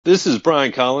This is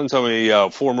Brian Collins. I'm a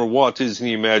former Walt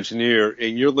Disney Imagineer,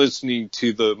 and you're listening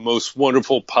to the most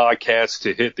wonderful podcast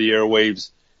to hit the airwaves,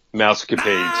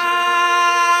 Mousecapades.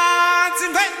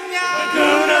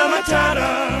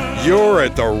 You're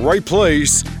at the right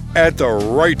place at the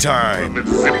right time.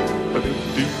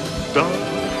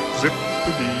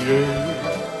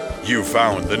 You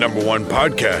found the number one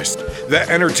podcast that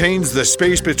entertains the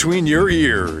space between your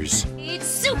ears.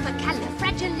 It's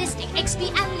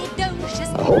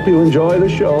supercalifragilisticexpialidocious. I hope you enjoy the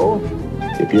show.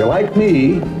 If you're like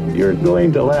me, you're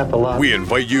going to laugh a lot. We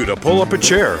invite you to pull up a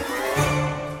chair.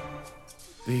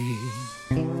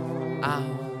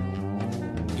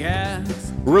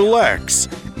 Relax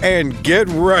and get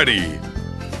ready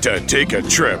to take a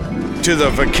trip to the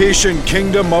vacation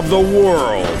kingdom of the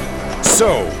world.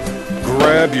 So,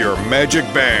 grab your magic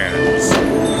bands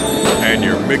and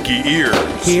your Mickey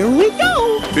ears. Here we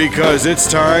go! Because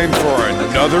it's time for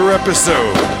another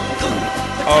episode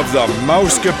of the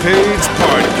Mousecapades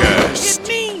Podcast. It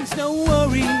means no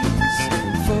worries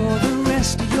for the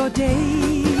rest of your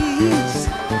days.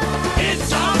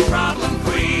 It's all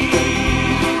problem-free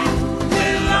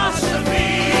philosophy.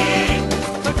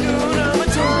 Hakuna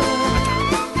Matata.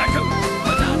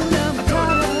 Hakuna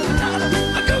Matata.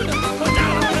 Hakuna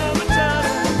Matata.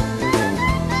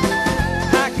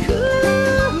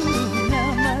 Hakuna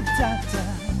Matata.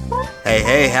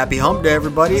 Hey, happy hump day,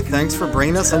 everybody. Thanks for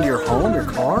bringing us into your home, your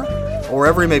car, or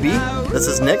wherever you may be. This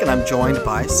is Nick, and I'm joined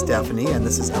by Stephanie, and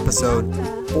this is episode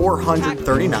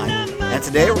 439. And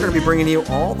today we're going to be bringing you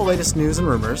all the latest news and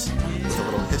rumors with a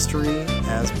little history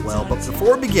as well. But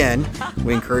before we begin,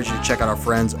 we encourage you to check out our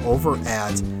friends over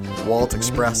at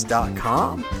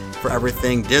waltexpress.com for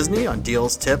everything Disney, on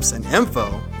deals, tips, and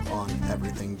info on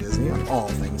everything Disney, on all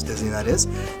things Disney, that is.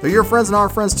 They're your friends and our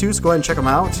friends, too, so go ahead and check them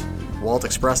out.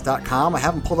 WaltExpress.com. I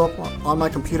have them pulled up on my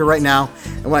computer right now,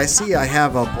 and when I see I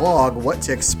have a blog, What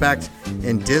to Expect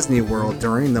in Disney World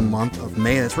during the month of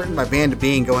May. It's written by Van de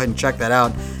Bean. Go ahead and check that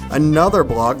out. Another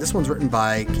blog, this one's written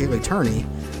by Kaylee Turney,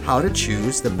 How to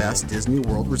Choose the Best Disney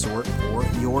World Resort for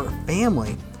Your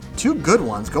Family. Two good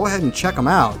ones. Go ahead and check them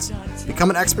out.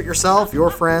 Become an expert yourself, your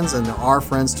friends, and our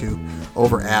friends too,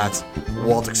 over at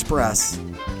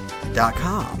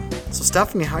WaltExpress.com. So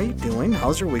Stephanie, how are you doing?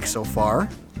 How's your week so far?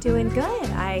 Doing good.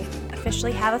 I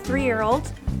officially have a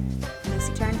 3-year-old.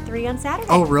 Lucy turned 3 on Saturday.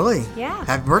 Oh, really? Yeah.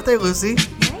 Happy birthday, Lucy.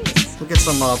 Nice. We'll get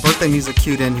some birthday music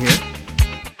cued in here.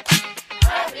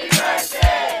 Happy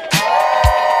birthday!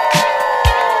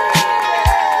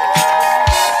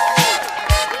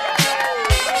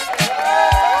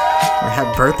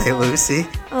 Happy birthday, Lucy.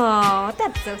 Oh,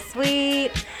 that's so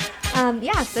sweet.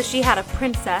 So she had a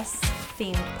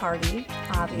princess-themed party,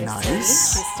 obviously.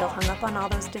 Nice. She's still hung up on all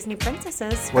those Disney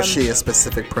princesses. Was she a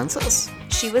specific princess?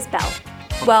 She was Belle.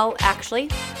 Well, actually,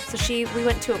 we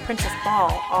went to a princess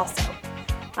ball also.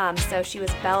 So she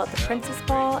was Belle at the princess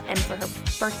ball, and for her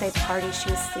birthday party, she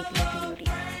was Sleeping Beauty.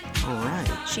 All right.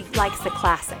 She likes the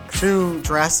classics. Two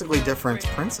drastically different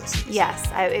princesses. Yes,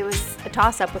 it was a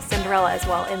toss-up with Cinderella as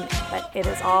well, but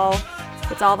it's all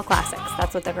the classics.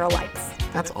 That's what the girl likes.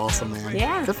 That's awesome, man.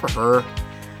 Yeah. Good for her.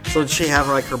 So did she have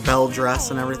like her belle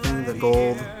dress and everything, the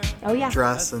gold Oh yeah.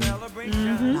 dress and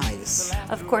nice.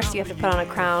 Of course, you have to put on a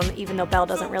crown, even though Belle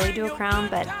doesn't really do a crown,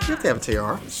 but You have to have a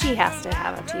tiara. she has to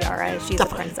have a tiara. She's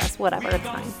Definitely. a princess, whatever, it's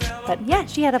fine. But yeah,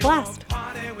 she had a blast.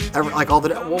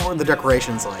 What were the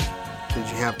decorations like? Did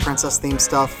you have princess themed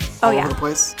stuff all over the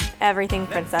place? Everything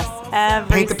princess.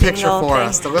 Paint the picture for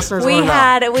us. The listeners we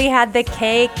wanna know. we had the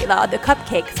cake. The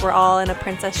cupcakes were all in a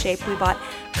princess shape. We bought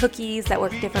cookies that were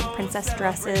different princess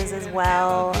dresses as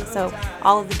well. So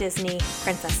all of the Disney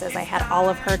princesses. I had all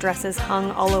of her dresses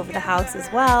hung all over the house as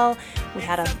well. We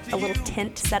had a little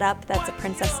tent set up. That's a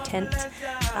princess tent.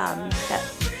 That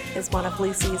is one of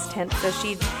Lucy's tents.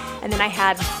 And then I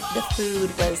had the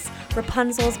food was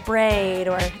Rapunzel's braid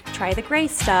or try the gray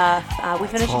stuff. We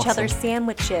finished each other's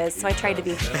sandwiches, so I tried to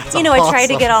be, I tried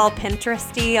to get all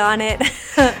Pinteresty on it.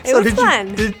 It was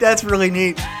fun. That's really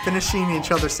neat. Finishing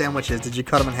each other's sandwiches. Did you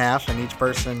cut them in half and each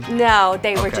person? No,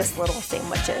 they were Okay. just little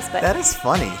sandwiches, but That is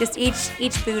funny. just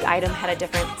each food item had a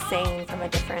different saying from a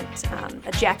different,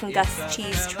 a Jack and Gus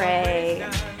cheese tray.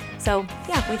 So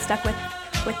yeah, we stuck with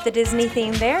the Disney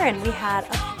theme there, and we had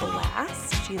a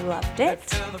blast. She loved it.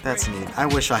 That's neat. I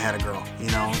wish I had a girl,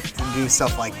 and do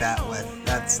stuff like that with.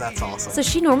 That's awesome. So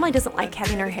she normally doesn't like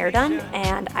having her hair done,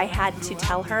 and I had to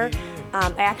tell her.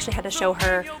 I actually had to show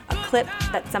her a clip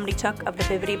that somebody took of the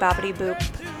Bibbidi Bobbidi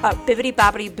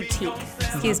Boutique.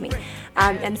 Excuse me.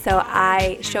 And so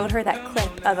I showed her that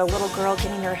clip of a little girl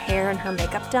getting her hair and her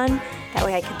makeup done. That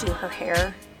way I could do her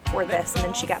hair for this, and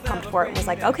then she got pumped for it and was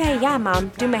like, okay, yeah, Mom,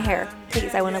 do my hair,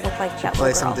 please. I want to look like that Play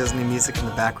little some girl. Disney music in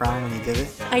the background when you did it.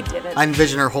 I didn't. I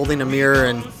envision her holding a mirror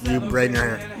and you braiding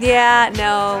her hair. Yeah,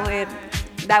 no,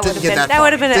 that would have get been that far.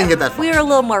 would have been. Didn't get that far. We were a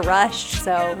little more rushed,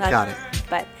 so Got it.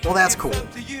 But Well, that's cool.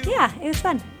 yeah, it was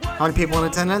fun. How many people in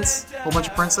attendance? A whole bunch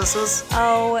of princesses?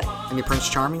 Oh, Any Prince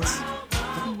Charmings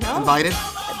no. invited?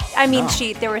 I mean,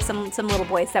 Oh. there were some little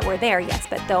boys that were there, yes,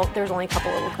 but there was only a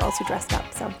couple little girls who dressed up.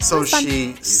 So it So was fun.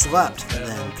 she slept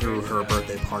then through her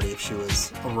birthday party if she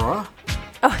was Aurora?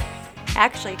 Oh,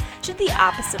 actually, she's the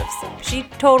opposite of sleep. She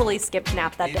totally skipped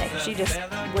nap that day. She just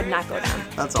would not go down.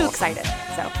 That's too awesome. excited.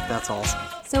 That's awesome.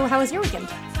 So how was your weekend?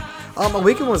 My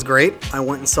weekend was great. I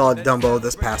went and saw Dumbo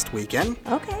this past weekend.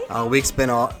 Okay. Week's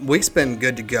been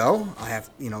good to go. I have,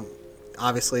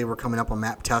 obviously we're coming up on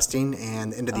map testing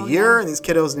and the end of the year, and these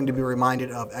kiddos need to be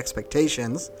reminded of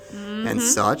expectations and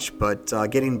such. But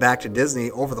getting back to Disney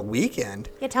over the weekend,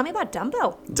 Yeah, tell me about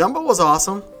Dumbo. Dumbo was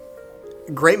awesome.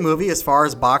 Great movie as far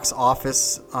as box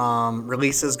office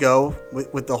releases go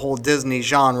with the whole Disney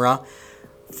genre.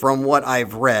 From what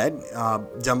I've read,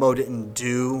 Dumbo didn't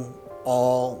do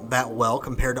all that well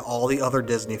compared to all the other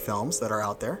Disney films that are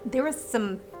out there. There was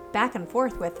some back and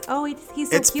forth with, oh, he's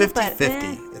so It's cute, 50-50. but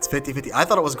eh. It's 50-50. I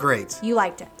thought it was great. You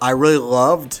liked it. I really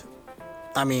loved,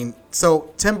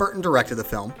 so Tim Burton directed the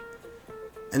film.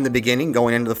 In the beginning,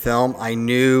 going into the film, I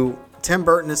knew Tim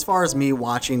Burton, as far as me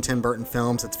watching Tim Burton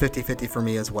films, it's 50-50 for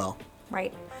me as well.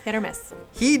 Right. Hit or miss.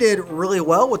 He did really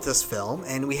well with this film,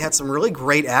 and we had some really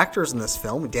great actors in this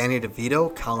film. Danny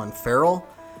DeVito, Colin Farrell,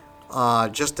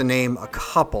 just to name a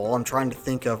couple. I'm trying to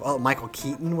think of, Michael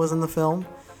Keaton was in the film.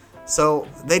 So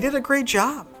they did a great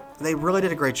job. They really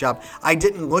did a great job. I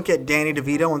didn't look at Danny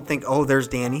DeVito and think, oh, there's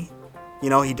Danny. He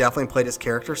definitely played his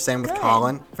character. Same with Good.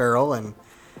 Colin Farrell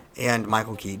and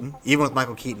Michael Keaton. Even with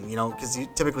Michael Keaton, because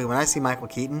typically when I see Michael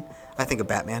Keaton, I think of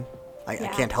Batman. I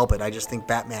Yeah. can't help it. I just think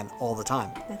Batman all the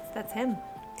time. That's him.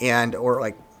 Or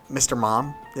like Mr.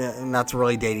 Mom, and that's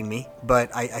really dating me, but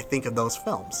I think of those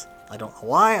films. I don't know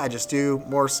why, I just do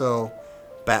more so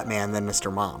Batman than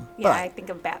Mr. Mom. Yeah, But I think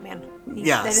of Batman.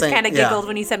 Yeah, I just same- kind of yeah. giggled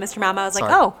when you said Mr. Mom. I was like,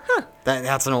 Sorry. oh, huh.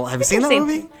 that's an old. Have you seen that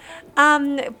Interesting.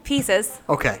 movie? Pieces.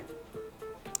 Okay.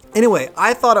 Anyway,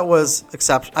 I thought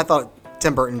I thought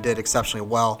Tim Burton did exceptionally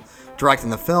well directing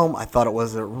the film. I thought it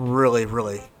was a really,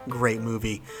 really great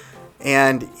movie.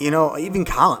 And, even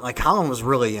Colin was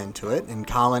really into it. And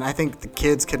Colin, I think the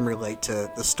kids can relate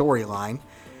to the storyline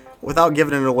without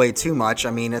giving it away too much.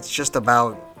 I mean, it's just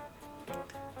about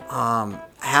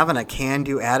having a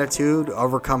can-do attitude,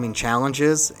 overcoming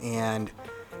challenges, and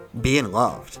being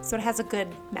loved. So it has a good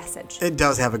message. It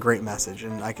does have a great message,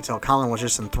 and I could tell Colin was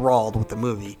just enthralled with the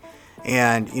movie.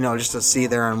 And, just to see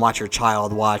there and watch your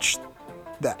child watch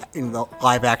the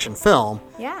live-action film.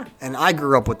 Yeah. And I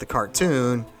grew up with the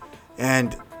cartoon,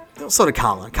 and so did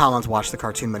Colin. Colin's watched the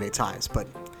cartoon many times. But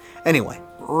anyway,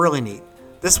 really neat.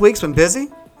 This week's been busy.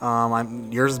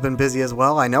 Yours has been busy as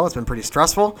well. I know it's been pretty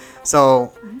stressful.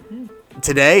 So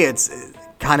today it's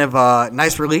kind of a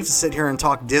nice relief to sit here and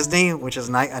talk Disney, which is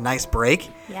a nice break.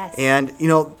 Yes. And,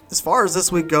 as far as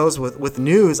this week goes with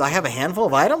news, I have a handful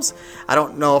of items. I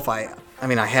don't know if I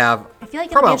have I feel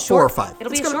like probably it'll be a about 4 or short. 5.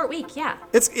 It'll It's be a gonna- short week, yeah.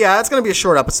 It's going to be a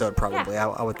short episode probably, Yeah.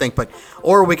 I would think.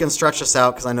 Or we can stretch this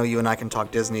out because I know you and I can talk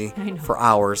Disney know. for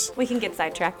hours. We can get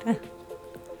sidetracked.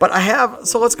 But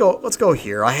let's go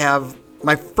here. I have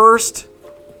my first.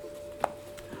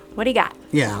 What do you got?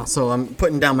 Yeah, so I'm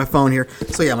putting down my phone here.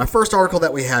 So yeah, my first article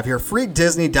that we have here, free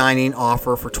Disney dining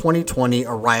offer for 2020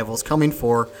 arrivals coming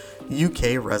for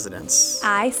UK residents.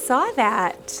 I saw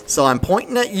that. So I'm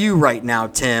pointing at you right now,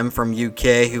 Tim, from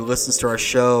UK, who listens to our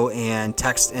show and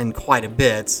texts in quite a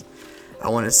bit. I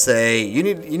want to say you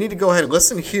need to go ahead and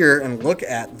listen here and look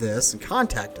at this and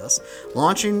contact us.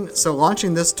 Launching this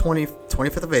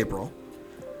 25th of April,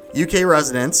 UK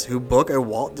residents who book a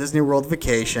Walt Disney World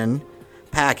vacation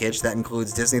package that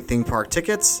includes Disney theme park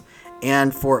tickets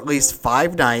and for at least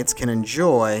 5 nights can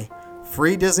enjoy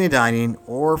free Disney dining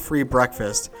or free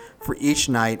breakfast for each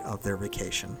night of their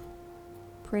vacation.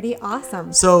 Pretty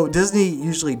awesome. So Disney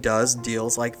usually does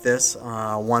deals like this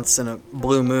once in a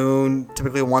blue moon,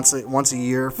 typically once a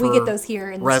year for We get those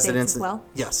here in the States residents as well?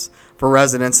 Yes, for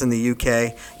residents in the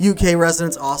UK. UK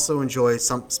residents also enjoy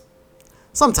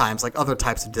sometimes like other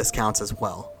types of discounts as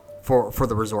well for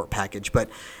the resort package. But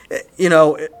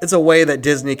it's a way that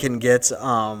Disney can get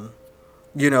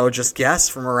just guests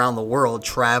from around the world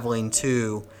traveling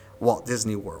to Walt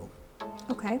Disney World.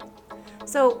 Okay.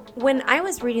 So when I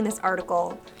was reading this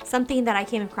article, something that I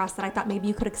came across that I thought maybe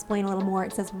you could explain a little more,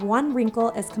 it says one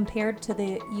wrinkle as compared to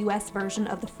the US version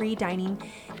of the free dining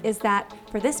is that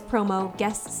for this promo,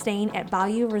 guests staying at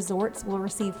value resorts will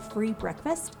receive free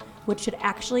breakfast, which should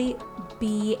actually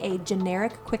be a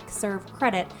generic quick serve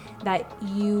credit that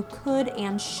you could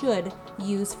and should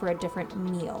use for a different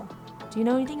meal. Do you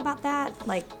know anything about that?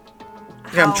 Like,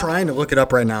 Yeah, I'm how- trying to look it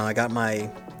up right now.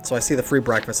 So I see the free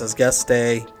breakfast as guests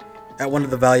stay at one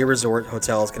of the value resort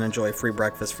hotels can enjoy free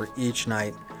breakfast for each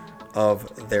night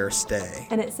of their stay.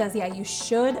 And it says, yeah,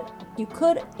 you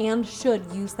could and should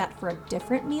use that for a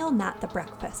different meal, not the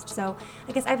breakfast. So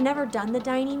I guess I've never done the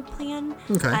dining plan.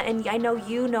 Okay. And I know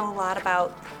you know a lot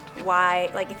about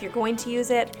why, like if you're going to use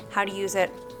it, how to use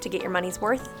it to get your money's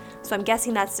worth. So I'm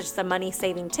guessing that's just a money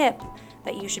saving tip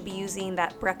that you should be using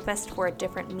that breakfast for a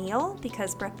different meal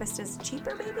because breakfast is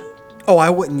cheaper, maybe? Oh,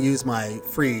 I wouldn't use my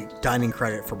free dining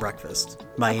credit for breakfast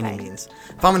by any Okay. means.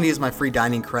 If I'm going to use my free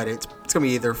dining credit, it's going to be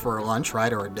either for a lunch,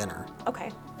 right, or a dinner.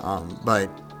 Okay. But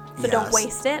So don't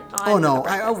waste it on Oh, no, a I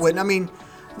breakfast. wouldn't. I mean,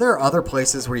 there are other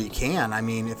places where you can. I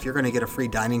mean, if you're going to get a free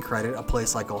dining credit, a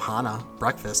place like Ohana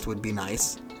breakfast would be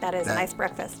nice. That is a nice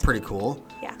breakfast. Pretty cool.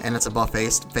 Yeah. And it's a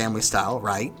buffet family style,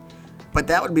 right? But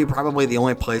that would be probably the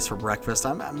only place for breakfast.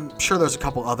 I'm sure there's a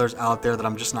couple others out there that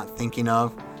I'm just not thinking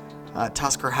of.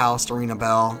 Tusker House to ring a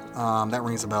bell. That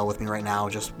rings a bell with me right now,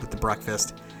 just with the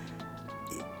breakfast.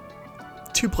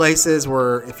 Two places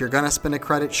where if you're going to spend a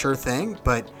credit, sure thing.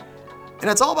 And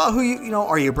it's all about who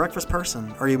are you a breakfast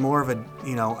person? Are you more of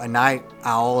a night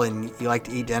owl and you like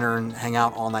to eat dinner and hang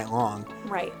out all night long?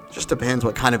 Right. Just depends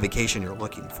what kind of vacation you're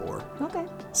looking for. Okay.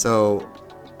 So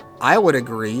I would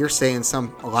agree. You're saying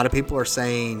a lot of people are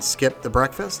saying skip the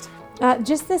breakfast.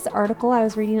 Just this article I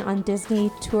was reading on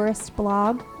Disney Tourist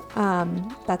Blog.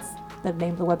 That's the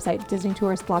name of the website,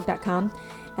 DisneyTouristBlog.com.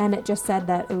 And it just said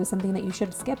that it was something that you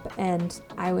should skip. And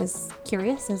I was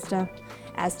curious as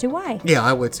to why. Yeah,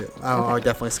 I would too. I would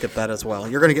definitely skip that as well.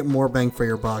 You're going to get more bang for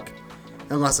your buck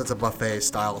unless it's a buffet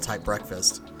style type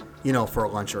breakfast, for a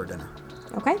lunch or a dinner.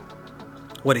 Okay.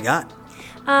 What do you got?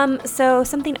 So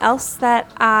something else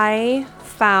that I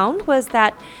found was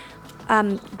that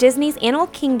Disney's Animal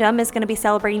Kingdom is going to be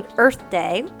celebrating Earth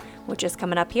Day, which is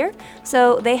coming up here.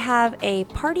 So they have a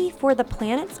party for the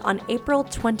planets on April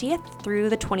 20th through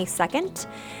the 22nd.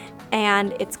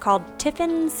 And it's called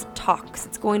Tiffin's Talks.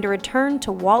 It's going to return and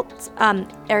Walt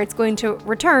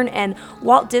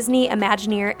Disney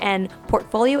Imagineer and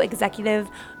Portfolio Executive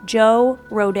Joe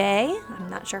Roday. I'm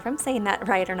not sure if I'm saying that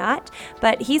right or not,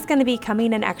 but he's going to be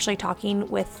coming and actually talking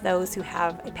with those who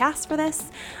have a pass for this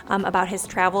about his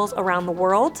travels around the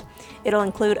world. It'll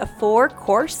include a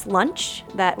 4-course lunch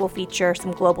that will feature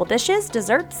some global dishes,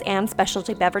 desserts, and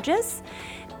specialty beverages.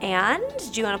 And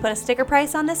do you want to put a sticker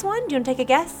price on this one? Do you want to take a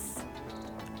guess?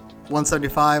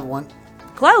 $175.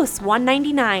 Close,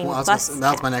 $199. Well, plus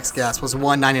that was my next guess. Was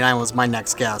 $199 was my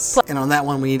next guess. And on that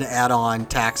one, we need to add on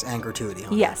tax and gratuity.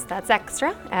 Yes, that's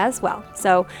extra as well.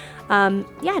 So,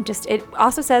 it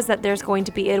also says that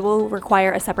it will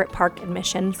require a separate park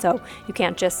admission. So you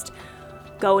can't just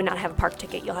go and not have a park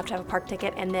ticket. You'll have to have a park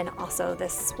ticket and then also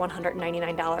this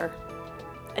 $199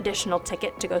 additional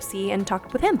ticket to go see and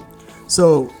talk with him.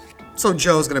 So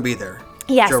Joe's going to be there.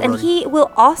 Yes, Joe and Rohde. he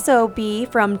will also be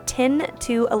from 10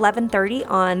 to 11:30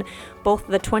 on both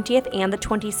the 20th and the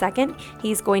 22nd.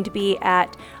 He's going to be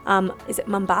at, is it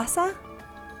Mombasa?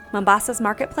 Mombasa's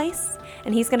Marketplace.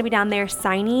 And he's going to be down there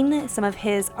signing some of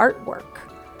his artwork.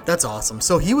 That's awesome.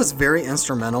 So he was very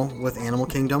instrumental with Animal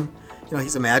Kingdom.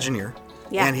 He's Imagineer.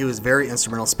 Yeah. And he was very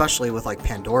instrumental, especially with like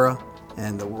Pandora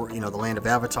and the Land of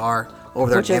Avatar over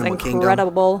there Which at is Animal Kingdom.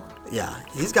 incredible. Yeah,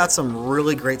 he's got some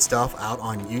really great stuff out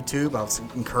on YouTube. I would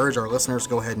encourage our listeners to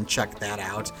go ahead and check that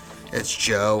out. It's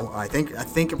Joe. I think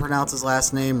it pronounced his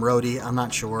last name Rohde. I'm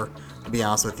not sure, to be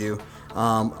honest with you.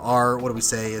 What do we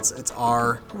say? It's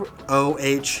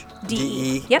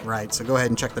ROHDE. Yep. Right. So go ahead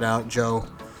and check that out, Joe.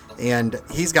 And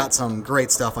he's got some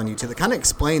great stuff on YouTube that kind of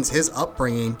explains his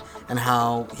upbringing and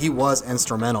how he was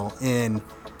instrumental in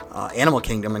Animal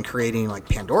Kingdom and creating like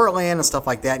Pandora Land and stuff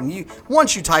like that. And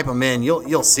once you type him in,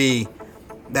 you'll see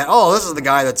that, this is the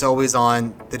guy that's always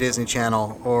on the Disney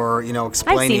Channel, or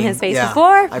explaining. I've seen his face Yeah,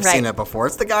 before. I've Right. seen it before.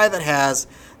 It's the guy that has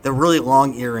the really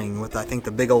long earring with, I think,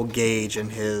 the big old gauge in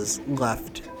his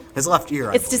left ear.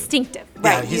 I It's believe. distinctive.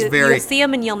 Yeah, Right. he's very. You'll see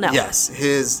him and you'll know. Yes,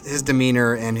 his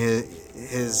demeanor and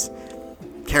his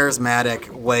charismatic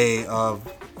way of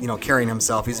carrying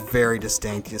himself. He's very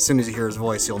distinct. As soon as you hear his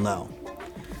voice, you'll know.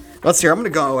 Let's see. I'm going to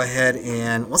go ahead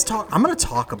and let's talk. I'm going to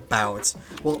talk about.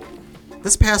 Well,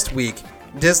 this past week,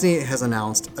 Disney has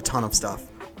announced a ton of stuff.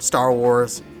 Star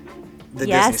Wars, the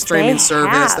Yes, Disney streaming they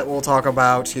service have. that we'll talk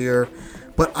about here.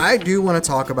 But I do want to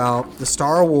talk about the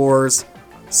Star Wars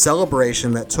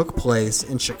celebration that took place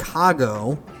in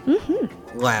Chicago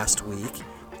last week.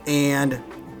 And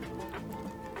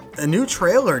a new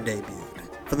trailer debuted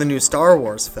for the new Star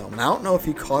Wars film. And I don't know if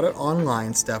you caught it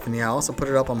online, Stephanie. I also put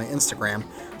it up on my Instagram,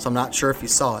 so I'm not sure if you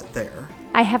saw it there.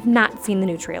 I have not seen the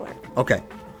new trailer. Okay.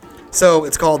 So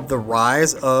it's called The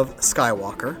Rise of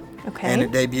Skywalker. Okay. And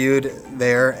it debuted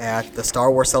there at the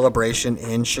Star Wars Celebration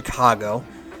in Chicago.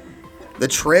 The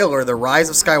trailer, The Rise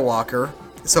of Skywalker,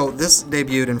 so this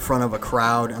debuted in front of a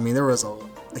crowd. I mean, there was a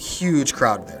huge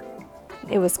crowd there.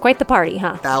 It was quite the party,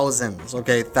 huh? Thousands,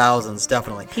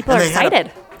 definitely. People And are they had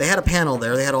excited. They had a panel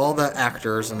there. They had all the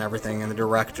actors and everything, and the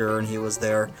director, and he was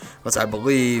there. Which I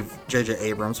believe J.J.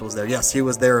 Abrams was there. Yes, he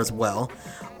was there as well.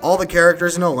 All the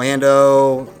characters,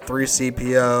 Lando,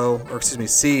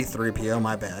 C-3PO,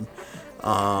 my bad.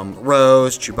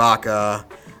 Rose, Chewbacca.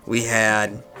 We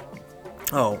had,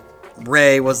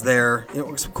 Rey was there.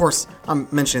 Of course, I'm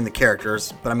mentioning the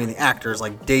characters, but I mean the actors,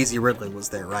 like Daisy Ridley was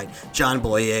there, right? John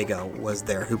Boyega was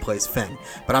there, who plays Finn.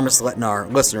 But I'm just letting our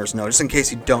listeners know, just in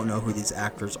case you don't know who these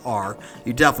actors are,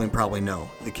 you definitely probably know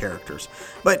the characters.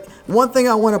 But one thing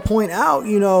I want to point out,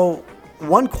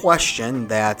 one question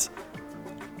that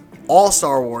all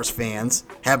Star Wars fans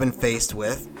have been faced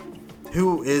with,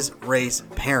 who is Rey's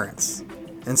parents?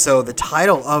 And so the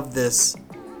title of this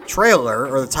trailer,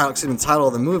 or the title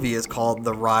of the movie is called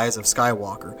The Rise of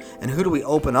Skywalker. And who do we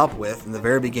open up with in the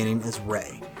very beginning is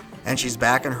Rey. And she's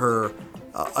back in her,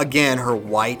 her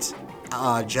white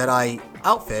Jedi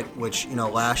outfit, which,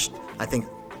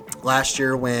 last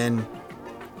year when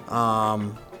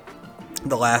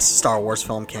the last Star Wars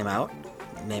film came out,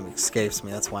 the name escapes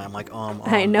me, that's why I'm like,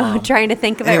 I know, I'm trying to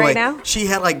think of it Anyway, right now. she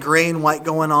had like gray and white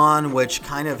going on, which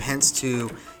kind of hints to,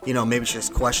 maybe she's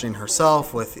questioning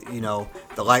herself with,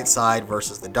 the light side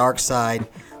versus the dark side.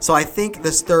 So I think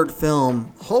this third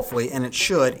film, hopefully, and it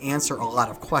should, answer a lot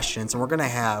of questions. And we're going to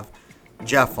have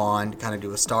Jeff on to kind of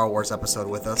do a Star Wars episode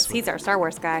with us. He's our Star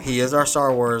Wars guy. He is our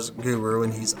Star Wars guru,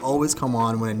 and he's always come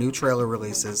on when a new trailer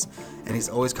releases, and he's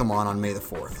always come on May the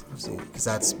 4th. Because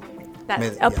that's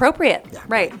appropriate. Yeah.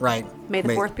 Right. Right. May the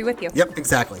 4th be with you. Yep,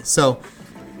 exactly. So,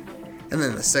 and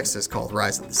then the 6th is called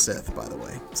Rise of the Sith, by the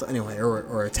way. So anyway,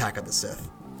 or Attack of the Sith,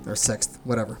 or 6th,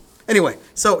 whatever. Anyway,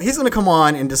 so he's going to come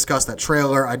on and discuss that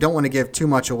trailer. I don't want to give too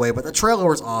much away, but the trailer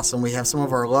was awesome. We have some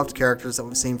of our loved characters that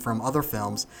we've seen from other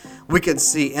films. We could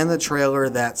see in the trailer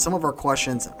that some of our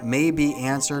questions may be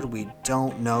answered. We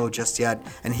don't know just yet.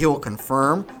 And he will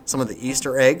confirm some of the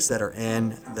Easter eggs that are in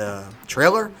the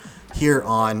trailer here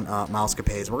on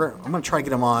Mousecapades. I'm going to try to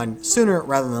get him on sooner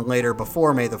rather than later,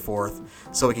 before May the 4th,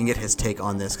 so we can get his take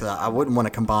on this, because I wouldn't want to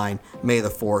combine May the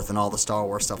 4th and all the Star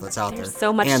Wars stuff that's out there. There's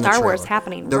so much and the Star Wars trailer.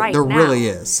 happening There right now. really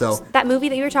is. So that movie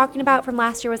that you were talking about from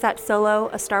last year, was that Solo,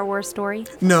 a Star Wars story?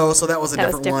 no, so that was a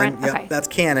That was different one. different? Yep, Okay. that's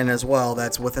canon as well.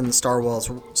 That's within the Star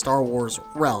Wars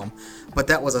realm. But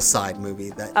that was a side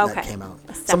movie that came out.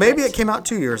 So maybe it came out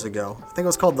 2 years ago. I think it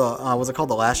was called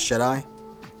The Last Jedi?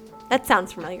 That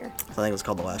sounds familiar. I think it was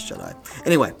called The Last Jedi.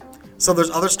 Anyway, so there's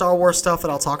other Star Wars stuff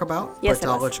that I'll talk about. Yes, but there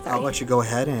I'll was. let you go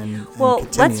ahead and Well,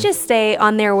 continue. let's just stay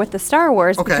on there with the Star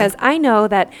Wars, Okay. because I know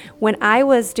that when I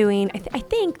was doing, I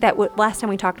think that last time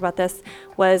we talked about this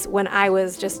was when I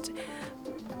was just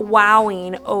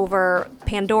wowing over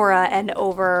Pandora and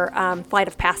over Flight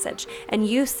of Passage. And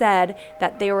you said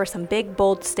that there were some big,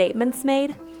 bold statements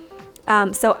made.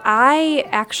 So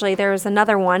there was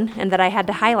another one, and that I had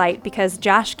to highlight, because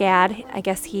Josh Gad, I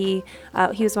guess he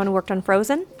was the one who worked on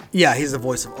Frozen. Yeah, he's the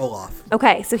voice of Olaf.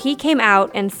 Okay, so he came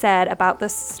out and said about the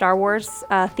Star Wars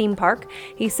theme park,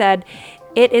 he said,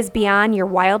 "It is beyond your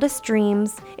wildest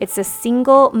dreams. It's the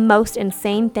single most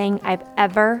insane thing I've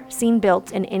ever seen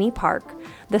built in any park.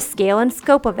 The scale and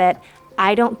scope of it,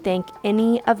 I don't think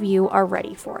any of you are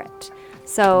ready for it."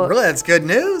 So Really, that's good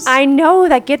news. I know,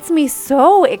 that gets me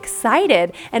so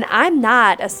excited. And I'm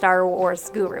not a Star Wars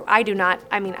guru. I do not,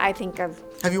 I think of...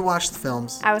 Have you watched the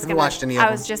films? Have you watched any of them?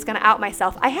 I was just going to out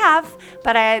myself. I have,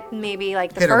 but I maybe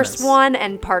like the Hit or first miss. one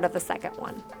and part of the second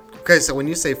one. Okay, so when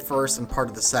you say first and part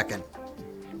of the second,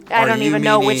 I are don't you even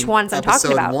know which meaning ones I'm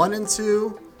talking about. Episode 1 and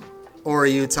 2, or are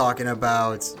you talking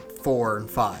about 4 and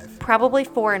 5? Probably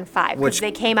 4 and 5, because Which-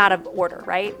 they came out of order,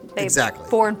 right? Exactly.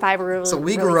 4 and 5 were So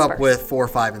we released grew up first. with 4,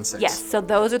 5, and 6. Yes, so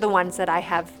those are the ones that I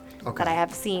have Okay.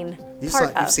 seen You've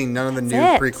part of. seen none of the new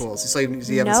That's it. prequels. So you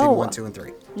haven't No. seen 1, 2, and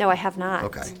 3. No, I have not.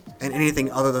 Okay. And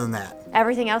anything other than that?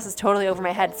 Everything else is totally over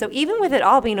my head. So even with it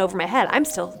all being over my head, I'm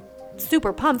still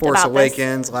super pumped Force about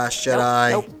Awakens, Last this.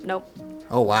 Jedi. Nope.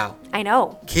 Oh, wow. I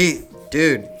know. Keith,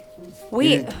 dude,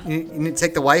 We You need to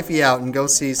take the wifey out and go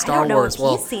see Star don't know Wars. if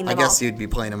Well, he's seen I them guess all. you'd be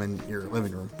playing them in your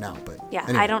living room now, but yeah,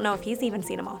 anyway. I don't know if he's even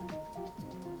seen them all.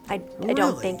 I don't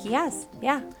Really? think he has.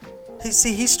 Yeah.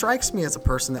 He strikes me as a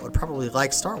person that would probably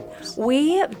like Star Wars.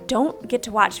 We don't get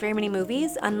to watch very many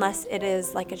movies unless it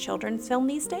is like a children's film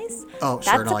these days. Oh,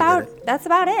 sure, no, I about get it. that's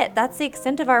about it. That's the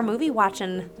extent of our movie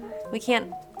watching. We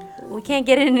can't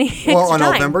get any extra Well, on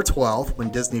time. November 12th, when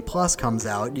Disney Plus comes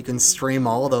out, you can stream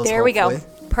all of those. There we go.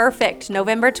 hopefully. Perfect.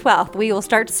 November 12th, we will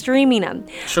start streaming them.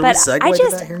 Should we segue to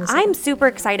that here in a second? I'm super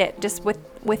excited just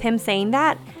with him saying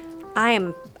that.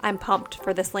 I'm pumped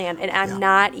for this land, and I'm Yeah.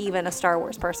 not even a Star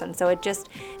Wars person. So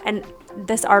and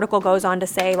this article goes on to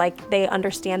say like they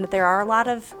understand that there are a lot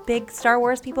of big Star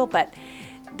Wars people, but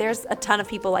there's a ton of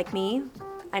people like me.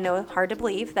 I know, hard to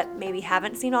believe, that maybe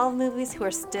haven't seen all the movies who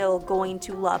are still going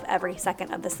to love every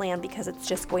second of this land because it's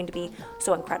just going to be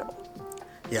so incredible.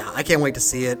 Yeah, I can't wait to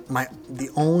see it. The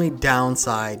only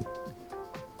downside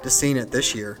to seeing it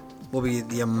this year will be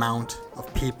the amount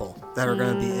of people that are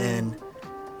going to be in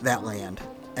that land.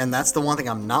 And that's the one thing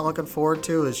I'm not looking forward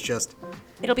to is just,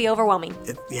 It'll be overwhelming.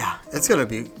 it's going to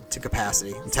be to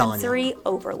capacity. I'm telling you. Sensory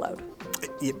overload.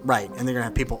 Right, and they're going to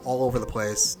have people all over the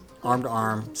place, arm to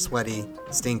arm, sweaty,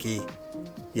 stinky.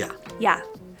 Yeah. Yeah.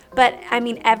 But I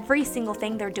mean, every single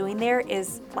thing they're doing there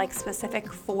is like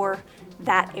specific for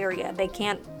that area. They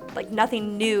can't, like,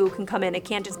 nothing new can come in. It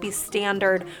can't just be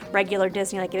standard, regular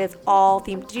Disney. Like, it is all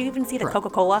themed. Did you even see the Right.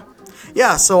 Coca-Cola?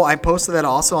 Yeah, so I posted that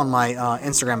also on my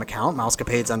Instagram account,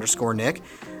 mousecapades_Nick.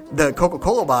 The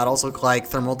Coca-Cola bottles look like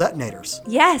thermal detonators.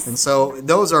 Yes. And so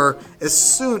those are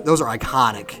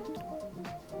iconic,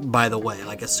 by the way.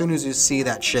 Like, as soon as you see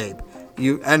that shape,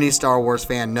 any Star Wars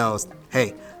fan knows,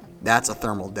 hey, that's a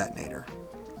thermal detonator.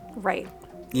 Right.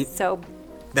 You- So,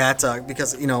 That's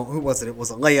because, who was it? It was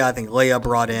Leia. I think Leia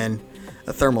brought in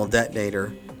a thermal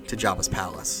detonator to Jabba's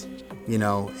palace.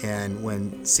 And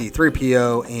when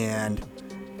C-3PO and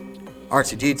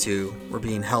R2-D2 were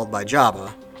being held by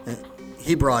Jabba,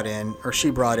 she brought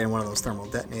in one of those thermal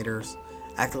detonators,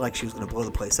 acted like she was going to blow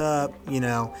the place up,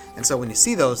 And so when you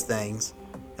see those things,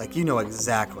 like, you know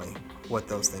exactly what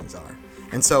those things are.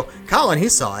 And so Colin, he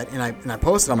saw it, and I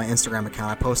posted on my Instagram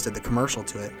account. I posted the commercial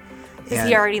to it. is And-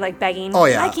 he already, like, begging? Oh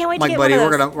yeah, I can't wait to Mike get buddy,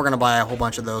 one of those. we're gonna buy a whole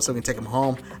bunch of those so we can take them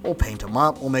home. We'll paint them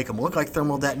up. We'll make them look like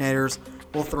thermal detonators.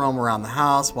 We'll throw them around the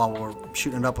house while we're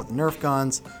shooting it up with Nerf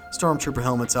guns, stormtrooper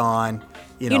helmets on.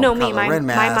 You know me, Kylo my Ren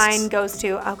masks. mind goes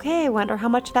to, okay, I wonder how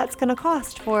much that's going to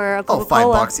cost for a Oh,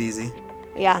 Coca-Cola. $5 easy.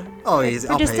 Yeah. Oh, easy.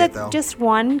 For I'll just pay it though. just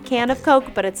one can of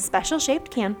Coke, but it's a special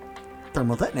shaped can.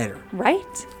 Thermal detonator.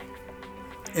 Right.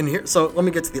 And here, so let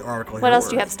me get to the article. What here. else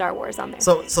do you have Star Wars on there?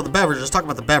 So the beverages. Talk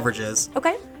about the beverages.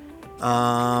 Okay.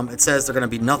 It says they're going to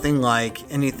be nothing like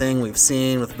anything we've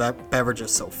seen with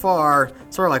beverages so far.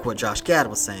 Sort of like what Josh Gad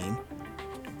was saying.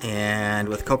 And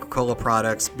with Coca-Cola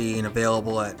products being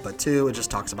available at Batu, it just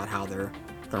talks about how they're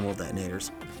thermal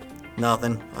detonators.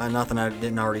 Nothing I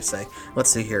didn't already say. Let's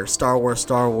see here. Star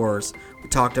Wars. We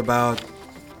talked about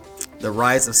the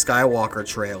Rise of Skywalker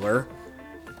trailer.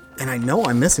 And I know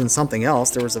I'm missing something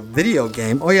else. There was a video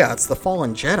game. Oh yeah, it's The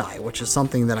Fallen Jedi, which is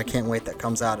something that I can't wait that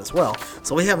comes out as well.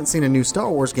 So we haven't seen a new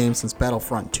Star Wars game since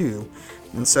Battlefront 2.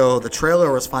 And so the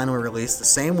trailer was finally released. The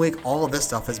same week all of this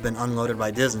stuff has been unloaded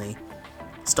by Disney.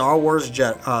 Star Wars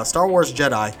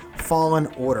Jedi Fallen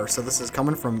Order. So this is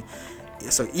coming from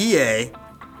EA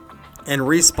and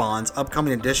Respawn's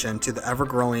upcoming addition to the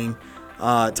ever-growing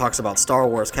talks about Star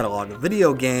Wars catalog of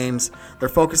video games. They're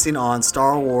focusing on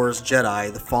Star Wars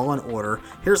Jedi, The Fallen Order.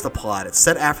 Here's the plot. It's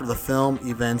set after the film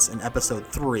events in Episode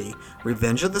 3,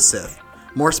 Revenge of the Sith.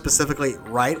 More specifically,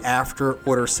 right after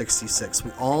Order 66.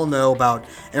 We all know about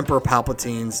Emperor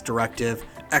Palpatine's directive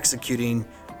executing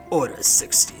Order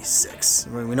 66. I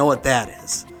mean, we know what that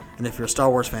is. And if you're a Star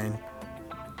Wars fan,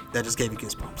 that just gave you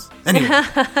goosebumps.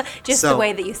 Anyway. Just So- the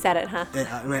way that you said it, huh?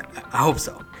 I hope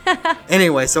so.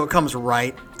 Anyway, so it comes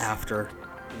right after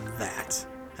that.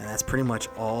 And that's pretty much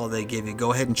all they give you.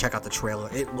 Go ahead and check out the trailer.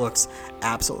 It looks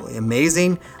absolutely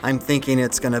amazing. I'm thinking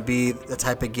it's going to be the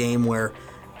type of game where,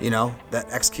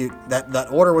 that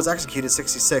order was executed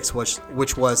 66,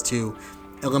 which was to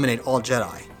eliminate all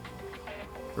Jedi.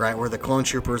 Right, where the clone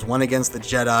troopers went against the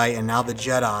Jedi, and now the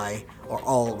Jedi are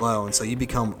all alone. So you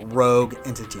become rogue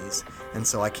entities. And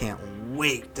so I can't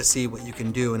wait to see what you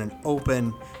can do in an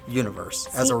open universe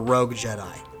as a rogue Jedi.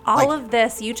 All of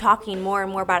this, you talking more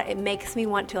and more about it, it makes me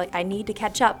want to, I need to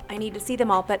catch up. I need to see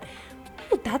them all. But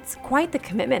that's quite the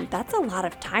commitment. That's a lot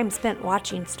of time spent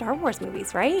watching Star Wars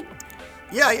movies, right?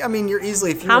 Yeah, I mean, you're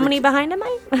easily... If you How were to- many behind am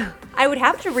I? I would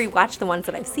have to rewatch the ones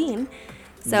that I've seen.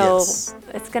 So Yes.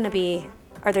 it's going to be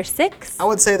Are there 6? I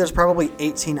would say there's probably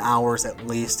 18 hours at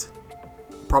least.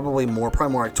 Probably more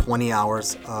like 20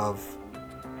 hours of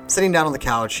sitting down on the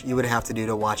couch you would have to do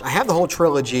to watch. I have the whole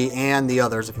trilogy and the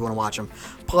others if you want to watch them,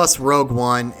 plus Rogue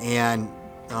One and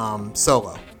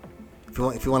Solo. If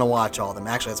you want to watch all of them.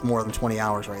 Actually, it's more than 20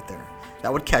 hours right there.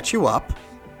 That would catch you up,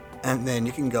 and then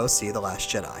you can go see The Last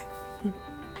Jedi.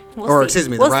 We'll see.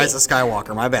 The We'll Rise see. of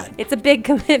Skywalker. My bad. It's a big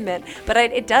commitment, but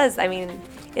it does. I mean,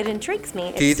 it intrigues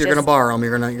me. Keith, you're gonna borrow them.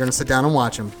 You're gonna sit down and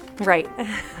watch them. Right.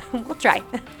 We'll try.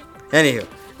 Anywho,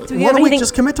 Do we one have a week. anything-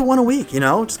 Just commit to one a week.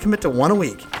 Just commit to one a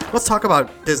week. Let's talk about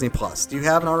Disney Plus. Do you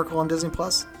have an article on Disney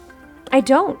Plus? I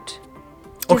don't.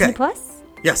 Okay. Disney Plus?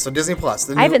 Yes. So Disney Plus,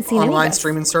 the I new haven't seen any of online this.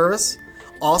 streaming service,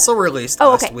 also released Oh,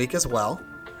 last okay. week as well.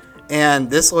 And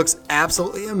this looks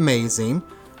absolutely amazing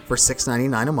for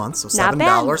 $6.99 a month, so Not $7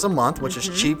 bad. a month, which is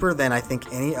cheaper than I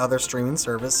think any other streaming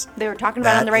service. They were talking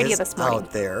about it on the that radio is this morning.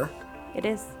 out there. It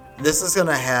is. This is going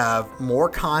to have more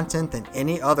content than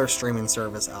any other streaming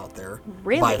service out there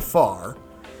Really? by far.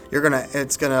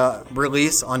 It's gonna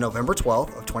release on November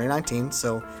 12th of 2019.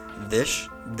 So this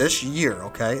year,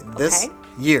 okay? This Okay.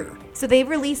 year. So they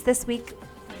released this week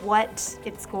what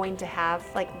it's going to have,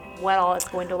 like what all it's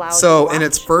going to allow. So you to in watch.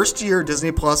 its first year,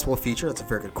 Disney Plus will feature. That's a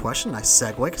very good question. Nice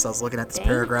segue because I was looking at this Thank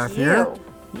paragraph you. here.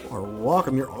 You are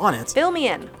welcome. You're on it. Fill me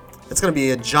in. It's going to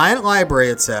be a giant library,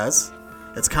 it says.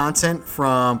 It's content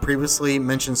from previously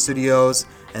mentioned studios,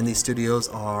 and these studios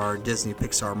are Disney,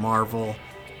 Pixar, Marvel.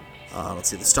 Let's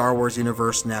see, the Star Wars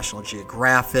universe, National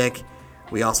Geographic.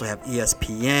 We also have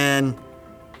ESPN.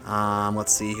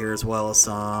 Let's see here as well as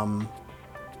some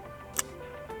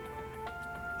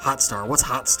Hotstar. What's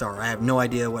Hotstar? I have no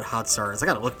idea what Hotstar is. I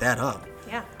got to look that up.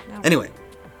 Yeah. No. Anyway,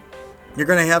 you're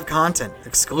going to have content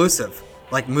exclusive,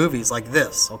 like movies like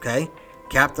this, okay?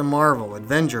 Captain Marvel,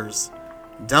 Avengers,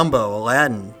 Dumbo,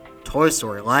 Aladdin, Toy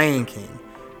Story, Lion King,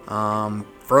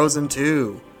 Frozen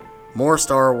 2, more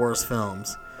Star Wars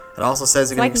films. It also says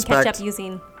you So can I can expect... catch up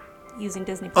using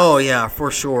Disney Plus. Oh yeah,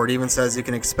 for sure. It even says you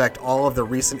can expect all of the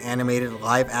recent animated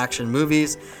live-action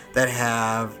movies that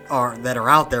are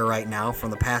out there right now from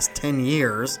the past 10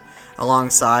 years,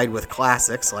 alongside with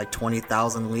classics like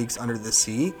 20,000 Leagues Under the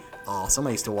Sea. Awesome.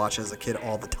 I used to watch as a kid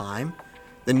all the time.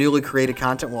 The newly created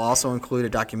content will also include a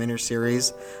documentary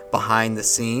series behind the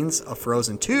scenes of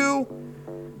Frozen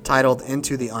 2, titled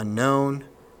Into the Unknown,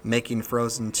 Making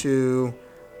Frozen 2,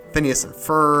 Phineas and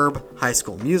Ferb, High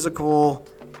School Musical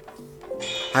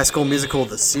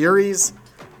the series,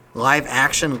 live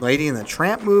action Lady and the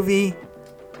Tramp movie,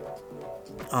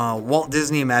 Walt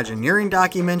Disney Imagineering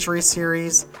documentary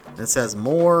series. It says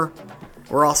more.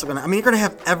 We're also you're gonna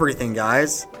have everything,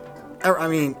 guys.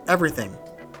 Everything.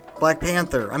 Black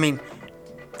Panther.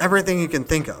 Everything you can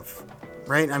think of,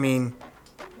 right?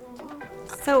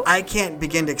 So I can't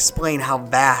begin to explain how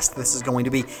vast this is going to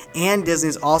be. And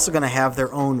Disney's also going to have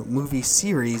their own movie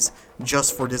series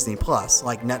just for Disney Plus,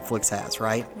 like Netflix has,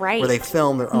 right? Right. Where they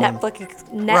film their own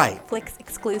Netflix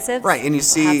exclusives. Right, and you We'll have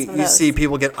see some of those.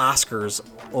 people get Oscars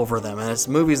over them, and it's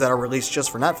movies that are released just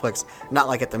for Netflix, not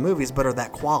like at the movies, but are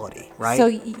that quality, right?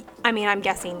 So I'm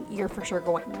guessing you're for sure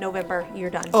going November. You're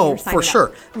done. Oh, You're signing for up.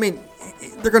 sure.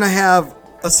 They're going to have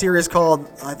a series called,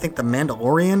 I think, The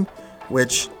Mandalorian,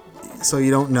 which, so you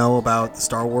don't know about the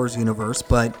Star Wars universe,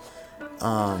 but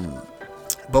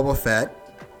Boba Fett,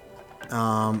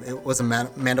 it was a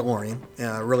Mandalorian,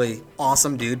 a really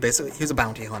awesome dude. Basically, he was a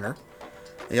bounty hunter.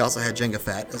 He also had Jango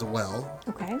Fett as well.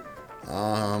 Okay.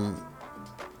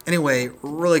 Anyway,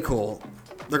 really cool.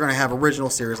 They're going to have original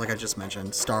series, like I just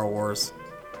mentioned, Star Wars,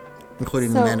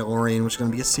 including The So- Mandalorian, which is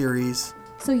going to be a series.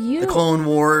 So you The Clone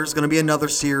Wars is going to be another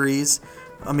series.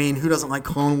 Who doesn't like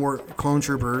Clone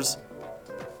Troopers?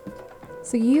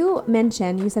 So you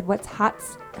said what's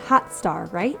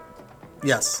Hotstar, right?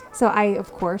 Yes. So I,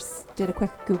 of course, did a quick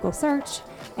Google search,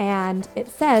 and it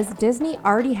says Disney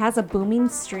already has a booming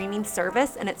streaming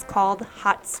service, and it's called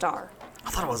Hotstar. I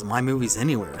thought it was My Movies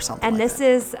Anywhere or something. And like this that.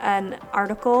 is an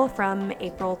article from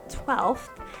April 12th,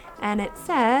 and it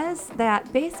says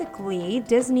that basically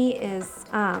Disney is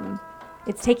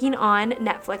it's taking on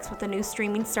Netflix with a new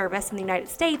streaming service in the United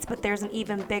States, but there's an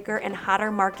even bigger and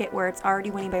hotter market where it's already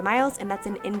winning by miles, and that's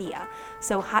in India.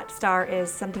 So Hotstar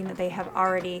is something that they have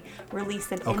already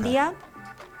released in India,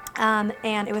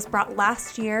 and it was brought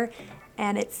last year,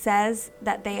 and it says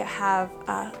that they have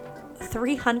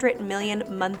 300 million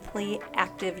monthly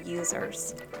active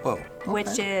users. Whoa.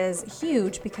 Which is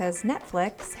huge because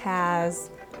Netflix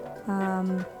has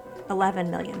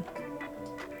 11 million.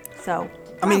 So,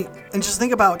 And just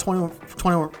think about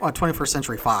 21st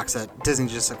Century Fox that Disney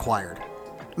just acquired.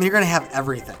 You're going to have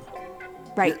everything.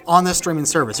 Right. On this streaming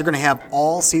service, you're going to have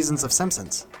all seasons of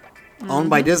Simpsons, owned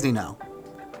by Disney now.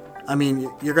 I mean,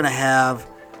 you're going to have.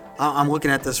 I'm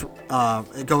looking at this.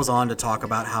 It goes on to talk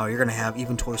about how you're going to have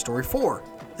even Toy Story 4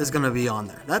 is going to be on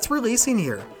there. That's releasing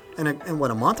here in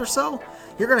what, a month or so.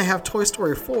 You're going to have Toy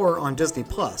Story 4 on Disney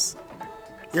Plus.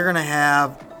 You're going to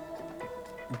have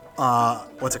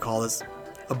what's it called? This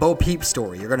a Bo Peep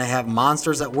story. You're going to have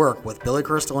Monsters at Work with Billy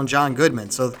Crystal and John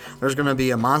Goodman. So there's going to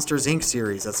be a Monsters Inc.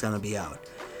 series that's going to be out.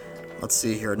 Let's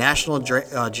see here. National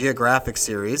Geographic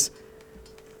series.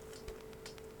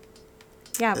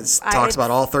 Yeah. It talks about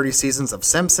all 30 seasons of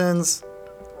Simpsons.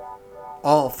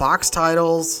 All Fox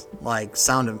titles like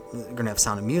you're going to have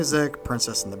Sound of Music,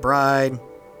 Princess and the Bride,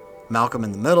 Malcolm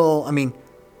in the Middle. I mean,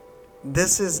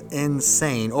 this is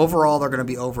insane. Overall, they're going to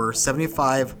be over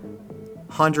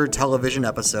 7,500 television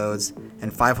episodes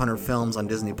and 500 films on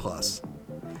Disney Plus.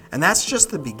 And that's just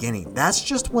the beginning. That's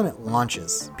just when it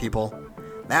launches, people.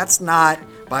 That's not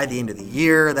by the end of the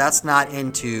year. That's not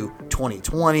into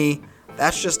 2020.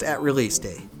 That's just at release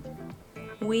day.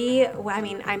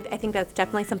 I think that's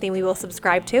definitely something we will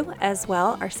subscribe to as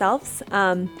well ourselves.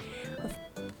 And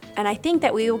I think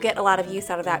that we will get a lot of use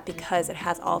out of that because it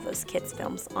has all those kids'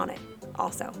 films on it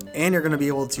also. And you're going to be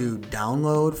able to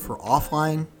download for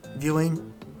offline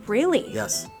viewing. Really?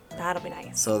 Yes. That'll be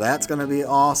nice. So that's going to be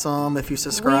awesome if you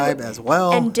subscribe as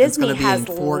well. And Disney it's has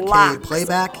be in 4K lots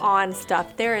playback on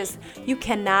stuff. You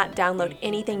cannot download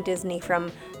anything Disney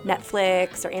from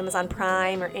Netflix or Amazon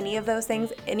Prime or any of those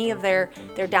things. Any of their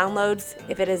downloads,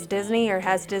 if it is Disney or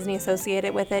has Disney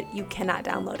associated with it, you cannot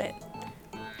download it.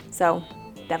 So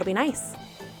that'll be nice.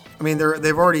 I mean,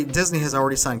 Disney has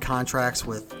already signed contracts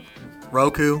with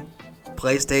Roku,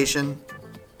 PlayStation,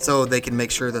 so they can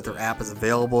make sure that their app is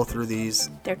available through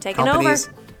these They're taking companies.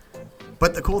 over.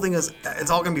 But the cool thing is, it's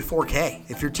all going to be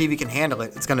 4K. If your TV can handle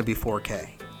it, it's going to be 4K.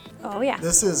 Oh, yeah.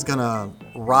 This is going to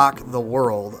rock the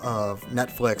world of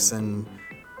Netflix and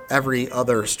every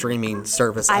other streaming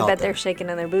service out I bet there. they're shaking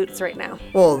in their boots right now.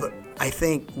 Well, I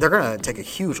think they're going to take a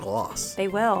huge loss. They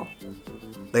will.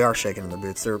 They are shaking in their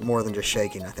boots. They're more than just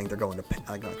shaking. I think they're going to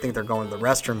the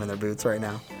restroom in their boots right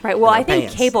now. Right. Well, In I their think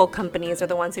pants. cable companies are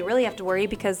the ones who really have to worry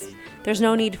because there's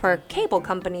no need for cable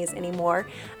companies anymore.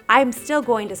 I'm still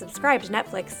going to subscribe to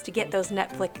Netflix to get those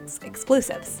Netflix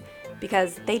exclusives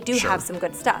because they do Sure. have some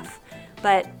good stuff.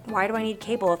 But why do I need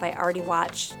cable if I already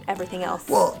watch everything else?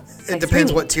 Well, it by depends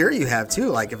streaming? what tier you have too.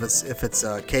 Like if it's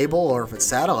cable or if it's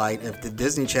satellite. If the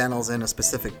Disney Channel's in a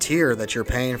specific tier that you're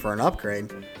paying for an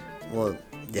upgrade, well,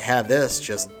 you have this.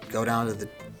 Just go down to the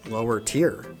lower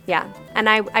tier. Yeah, and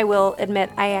I will admit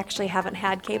I actually haven't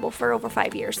had cable for over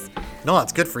 5 years. No,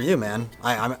 that's good for you, man.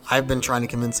 I've been trying to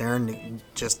convince Aaron to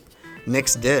just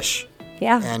nix Dish.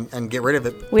 Yeah. And get rid of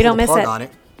it. We pull don't the miss plug it. on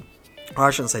it. Or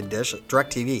I shouldn't say Dish.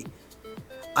 DirecTV.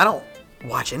 I don't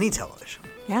watch any television.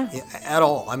 Yeah. At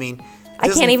all. I mean, I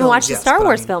Disney can't even films, watch the yes, Star but I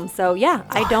Wars mean, films, so yeah,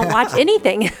 I don't watch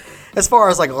anything. As far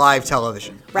as like live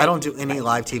television, I Right. don't do any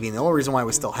live TV. And the only reason why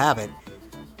we still have it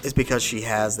is because she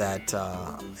has that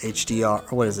HDR,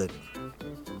 or what is it?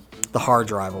 The hard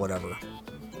drive or whatever.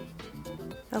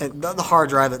 The hard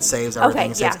drive that saves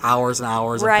everything. Okay, Saves yeah. hours and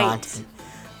hours Right. of content.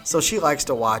 So she likes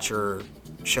to watch her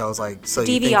shows like so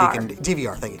you DVR. think you can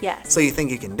DVR. Thank you. Yes. So you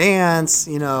think you can dance?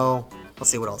 Let's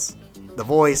see what else. The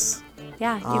Voice,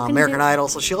 Yeah, you can American do, Idol.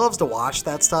 So she loves to watch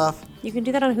that stuff. You can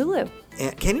do that on Hulu.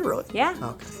 And can you really? Yeah.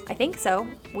 Okay. I think so.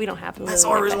 We don't have Hulu. That's the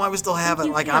only reason but why we still have it.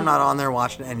 you Like, can. I'm not on there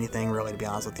watching anything, really, to be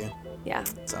honest with you. Yeah.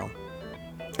 So,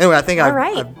 anyway, I think All I've,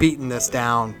 right. I've beaten this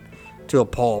down to a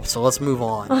pulp, so let's move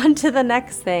on. On to the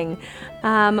next thing.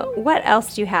 What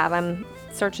else do you have? I'm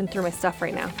searching through my stuff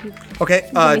right now. Okay,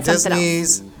 Give me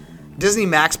something Disney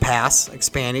Max Pass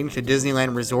expanding to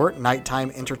Disneyland Resort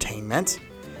nighttime entertainment.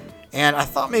 And I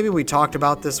thought maybe we talked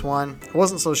about this one. I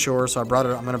wasn't so sure, so I brought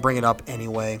it up. I'm going to bring it up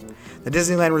anyway. The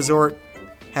Disneyland Resort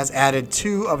has added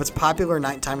 2 of its popular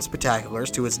nighttime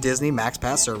spectaculars to its Disney Max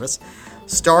Pass service.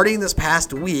 Starting this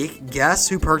past week, guests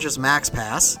who purchase Max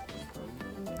Pass,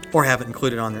 or have it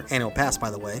included on their annual pass,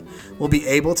 by the way, will be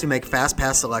able to make Fast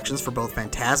Pass selections for both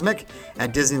Fantasmic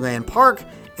at Disneyland Park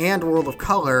and World of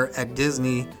Color at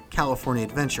Disney California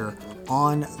Adventure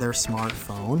on their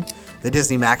smartphone. The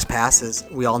Disney Max Pass is,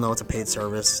 we all know it's a paid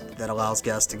service that allows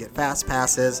guests to get Fast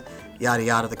Passes, yada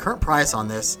yada. The current price on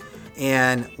this,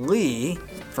 and Lee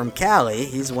from Cali,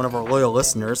 he's one of our loyal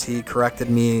listeners, he corrected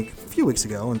me a few weeks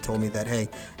ago and told me that, hey,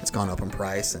 it's gone up in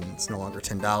price and it's no longer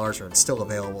 $10 or it's still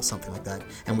available, something like that.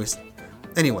 And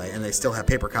and they still have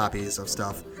paper copies of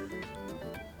stuff.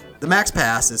 The Max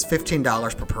Pass is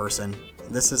 $15 per person.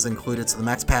 This is included, so the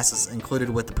Max Pass is included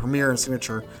with the Premier and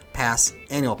Signature Pass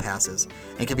annual passes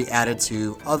and can be added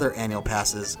to other annual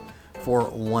passes for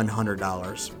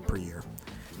 $100 per year.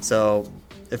 So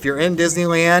if you're in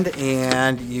Disneyland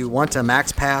and you want to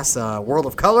Max Pass World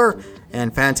of Color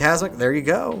and Fantasmic, there you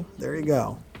go. There you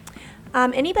go.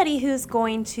 Anybody who's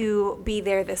going to be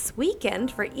there this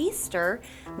weekend for Easter,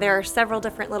 there are several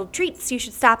different little treats you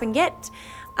should stop and get.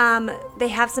 They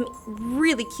have some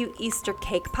really cute Easter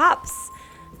cake pops.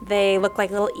 They look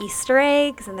like little Easter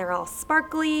eggs, and they're all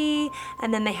sparkly.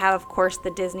 And then they have, of course,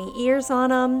 the Disney ears on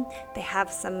them. They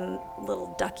have some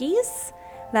little duckies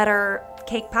that are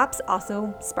cake pops,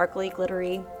 also sparkly,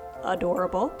 glittery,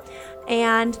 adorable.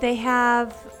 And they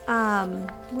have,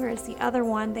 where is the other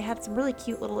one? They have some really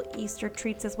cute little Easter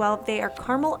treats as well. They are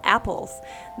caramel apples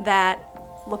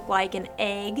that look like an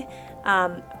egg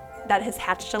that has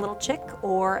hatched a little chick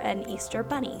or an Easter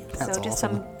bunny. That's so just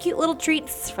awesome. some cute little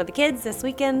treats for the kids this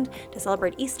weekend to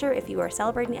celebrate Easter if you are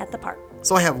celebrating at the park.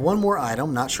 So I have one more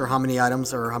item. Not sure how many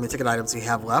items or how many ticket items you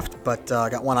have left, but I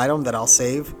got one item that I'll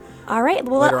save. All right,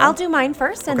 well, Later I'll on? do mine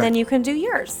first, and Okay. then you can do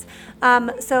yours.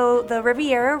 So the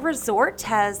Riviera Resort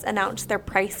has announced their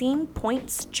pricing,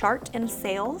 points, chart, and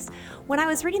sales. When I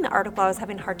was reading the article, I was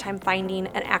having a hard time finding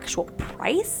an actual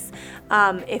price.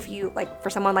 If you, like, for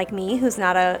someone like me who's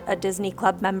not a Disney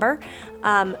Club member,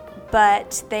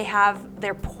 but they have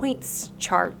their points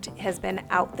chart has been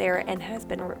out there and has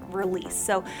been released.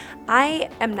 So I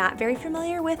am not very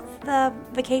familiar with the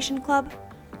Vacation Club.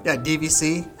 Yeah,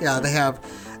 DVC. Yeah, they have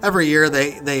every year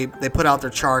they put out their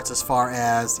charts as far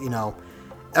as, you know,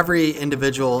 every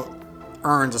individual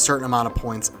earns a certain amount of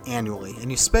points annually, and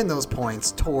you spend those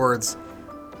points towards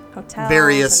Hotels,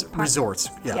 various and parks. resorts.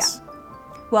 Yes.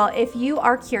 Well, if you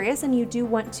are curious and you do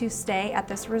want to stay at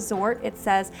this resort, it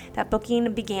says that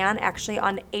booking began actually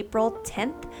on April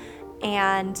 10th,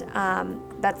 and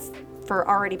that's for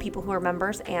already people who are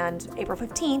members, and April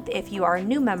 15th if you are a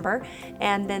new member.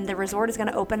 And then the resort is going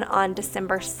to open on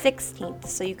December 16th.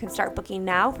 So you can start booking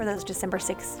now for those December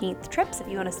 16th trips if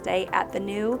you want to stay at the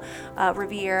new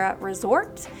Riviera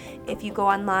Resort. If you go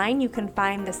online, you can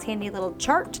find this handy little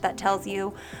chart that tells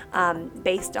you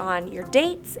based on your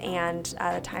dates and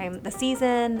the time, the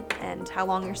season, and how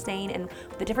long you're staying, and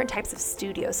the different types of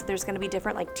studios. So there's going to be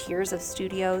different like tiers of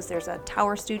studios. There's a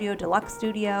tower studio, deluxe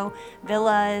studio,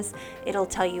 villas. It'll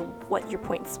tell you what your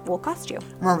points will cost you.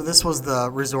 Remember, this was the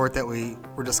resort that we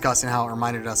were discussing how it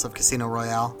reminded us of Casino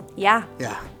Royale. Yeah.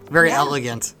 Yeah. Very Yeah.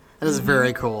 elegant. It is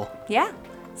very cool. Yeah.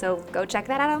 So go check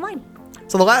that out online.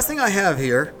 So the last thing I have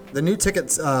here, the new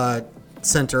tickets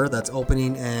center that's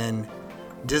opening in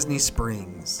Disney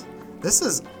Springs. This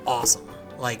is awesome.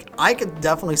 Like, I could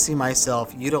definitely see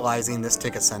myself utilizing this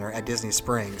ticket center at Disney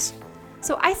Springs.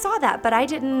 So I saw that, but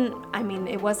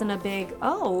it wasn't a big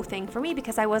thing for me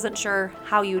because I wasn't sure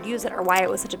how you'd use it or why it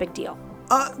was such a big deal.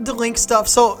 The link stuff.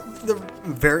 So,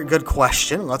 very good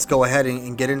question. Let's go ahead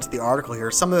and get into the article here.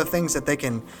 Some of the things that they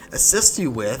can assist you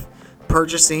with: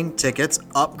 purchasing tickets,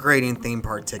 upgrading theme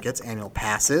park tickets, annual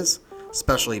passes,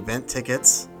 special event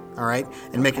tickets, all right?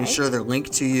 And making sure they're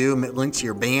linked to you, linked to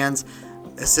your bands,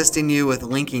 assisting you with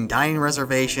linking dining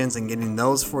reservations and getting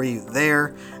those for you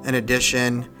there. In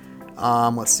addition,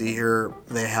 let's see here,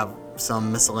 they have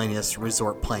some miscellaneous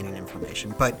resort planning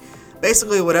information. But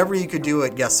basically, whatever you could do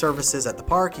at guest services at the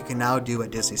park, you can now do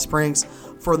at Disney Springs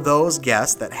for those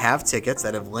guests that have tickets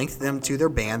that have linked them to their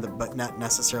band but not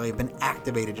necessarily been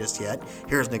activated just yet.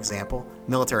 Here's an example: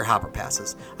 military hopper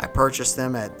passes. I purchased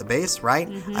them at the base, right?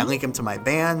 I link them to my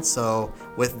band, so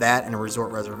with that and a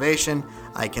resort reservation,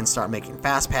 I can start making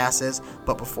fast passes.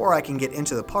 But before I can get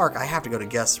into the park, I have to go to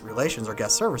guest relations or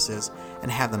guest services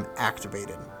and have them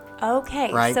activated.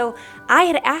 Okay, Right. So I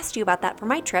had asked you about that for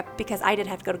my trip because I did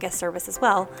have to go to guest service as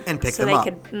well. And pick so them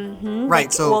they up. Could,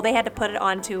 Right, so- they had to put it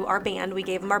onto our band. We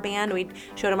gave them our band. We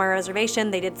showed them our reservation.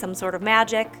 They did some sort of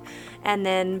magic, and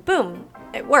then boom,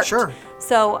 it worked. Sure.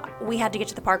 So we had to get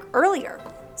to the park earlier.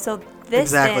 So this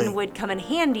Exactly. then would come in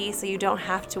handy, so you don't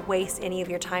have to waste any of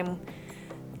your time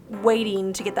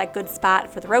waiting to get that good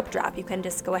spot for the rope drop. You can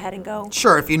just go ahead and go.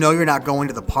 Sure, if you know you're not going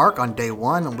to the park on day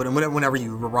one, whenever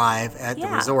you arrive at the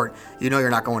Yeah. resort, you know you're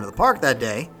not going to the park that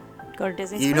day. Go to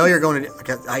Disney You Springs. know you're going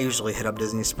to. I usually hit up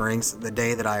Disney Springs the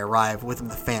day that I arrive with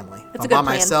the family. That's a If good I'm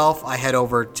by plan. myself, I head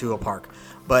over to a park.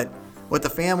 But with the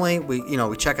family,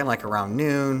 we check in like around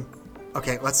noon.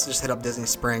 Okay, let's just hit up Disney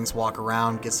Springs, walk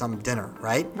around, get some dinner,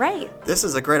 right? Right. This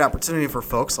is a great opportunity for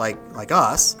folks like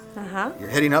us. Uh-huh. You're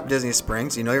hitting up Disney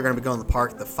Springs. You know you're going to be going to the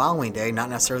park the following day, not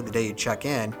necessarily the day you check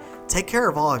in. Take care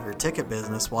of all of your ticket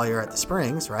business while you're at the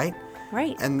Springs, right?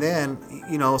 Right. And then,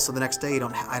 so the next day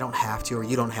I don't have to, or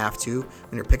you don't have to,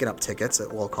 when you're picking up tickets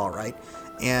at Will Call Right,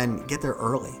 and get there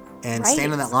early and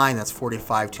stand in that line that's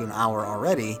 45 to an hour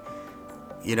already.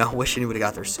 Wishing you would have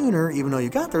got there sooner, even though you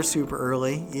got there super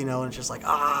early. And it's just like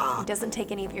It doesn't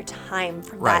take any of your time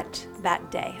from Right. that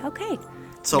day. Okay.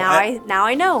 So now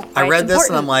I know. I why read it's this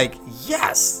and I'm important. like,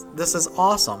 yes, this is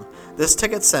awesome. This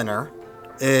ticket center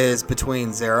is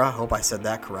between Zara. I hope I said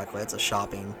that correctly. It's a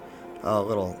shopping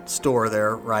little store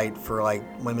there, right, for like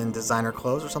women designer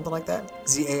clothes or something like that.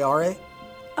 Zara.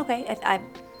 Okay.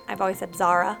 I've always said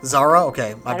Zara. Zara.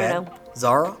 Okay, my I bad. don't know.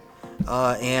 Zara,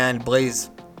 and Blaze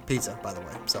Pizza, by the way.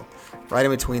 So right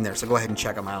in between there. So go ahead and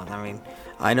check them out. I mean,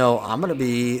 I know I'm gonna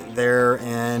be there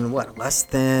in less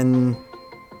than,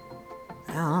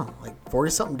 I don't know, like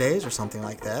 40 something days or something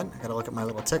like that. I gotta look at my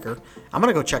little ticker. I'm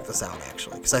gonna go check this out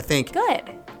actually, because I think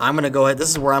Good. I'm gonna go ahead. This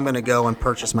is where I'm gonna go and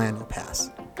purchase my annual pass.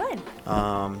 Good.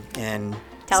 And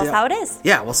Tell see us how it is.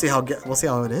 Yeah, we'll see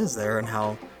how it is there and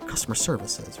how customer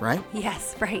service is, right?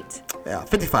 Yes. Right. Yeah,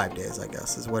 55 days, I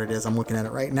guess, is what it is. I'm looking at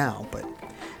it right now,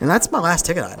 and that's my last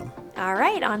ticket item. All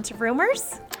right. On to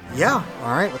rumors. Yeah.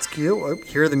 All right. Let's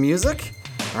hear the music.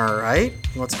 All right.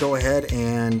 Let's go ahead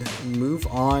and move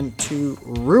on to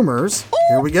rumors.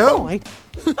 Here we go. Boy.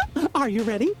 Are you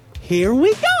ready? Here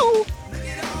we go.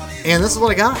 And this is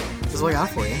what I got. This is what I got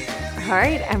for you. All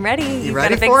right. I'm ready. You You've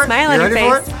ready got a big for it? smile You on your ready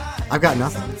for face. it? I've got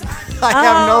nothing. I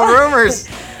have no rumors.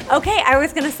 Okay, I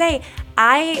was gonna say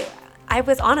I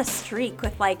was on a streak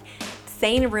with like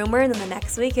saying a rumor, and then the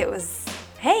next week it was,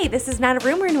 hey, this is not a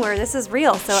rumor anymore. This is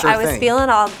real. So Sure I was thing. feeling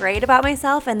all great about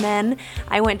myself, and then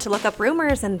I went to look up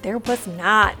rumors, and there was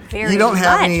not very. You don't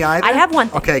have much. any either? I have one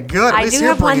thing. Okay, good. At I least do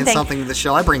you're have one bringing thing. something to the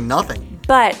show. I bring nothing.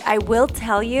 But I will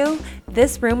tell you,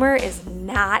 this rumor is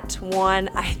not one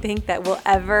I think that will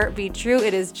ever be true.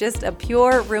 It is just a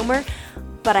pure rumor,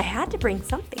 but I had to bring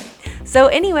something. So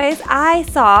anyways, I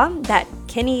saw that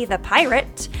Kenny the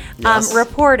Pirate Yes.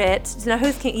 reported. Now,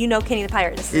 who's Kenny? You know Kenny the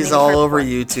Pirate. This is the He's name of all her over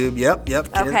report. YouTube. Yep.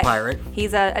 Kenny the Pirate.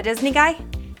 He's a Disney guy?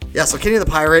 Yeah, so Kenny the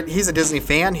Pirate, he's a Disney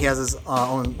fan. He has his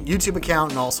own YouTube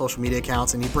account and all social media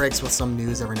accounts, and he breaks with some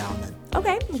news every now and then.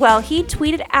 Okay, well, he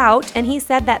tweeted out and he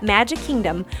said that Magic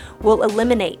Kingdom will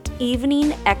eliminate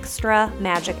evening extra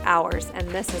magic hours, and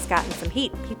this has gotten some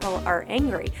heat. People are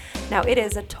angry. Now, it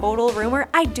is a total rumor.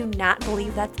 I do not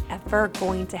believe that's ever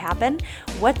going to happen.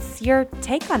 What's your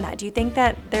take on that? Do you think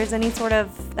that there's any sort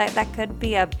of, that could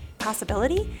be a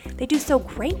possibility? They do so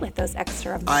great with those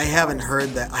extra magic I haven't hours. heard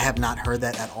that. I have not heard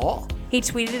that at all. He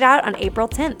tweeted it out on April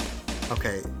 10th.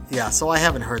 Okay, yeah, so I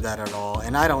haven't heard that at all,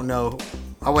 and I don't know.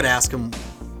 I would ask him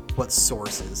what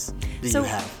sources do you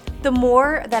have? The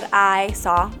more that I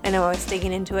saw, and I was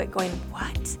digging into it going,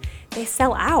 what? They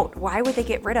sell out. Why would they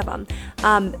get rid of them?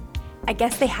 I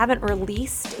guess they haven't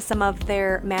released some of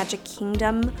their Magic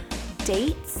Kingdom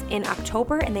dates in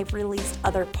October, and they've released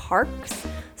other parks.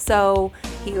 So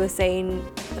he was saying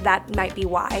that might be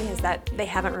why, is that they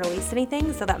haven't released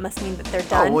anything. So that must mean that they're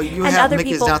done. Oh, well, you and have other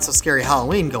Mickey's people, Not So Scary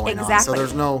Halloween going on, so Exactly.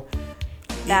 there's no...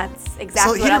 that's So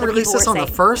exactly he what didn't other release people this were on the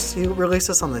saying. 1st? He released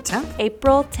this on the 10th?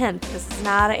 April 10th. This is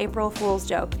not an April Fool's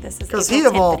joke. This is Because April he,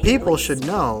 of 10th all that he people, released. should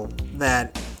know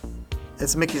that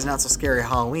it's Mickey's Not So Scary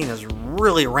Halloween is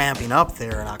really ramping up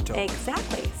there in October.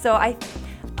 Exactly. So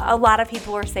a lot of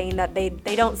people were saying that they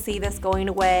don't see this going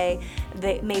away.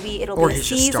 Maybe it'll Or be he's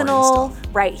just starting seasonal. stuff.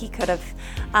 Right, he could have.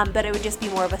 But it would just be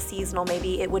more of a seasonal.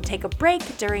 Maybe it would take a break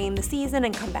during the season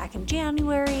and come back in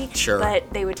January. Sure.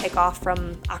 But they would take off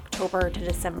from October to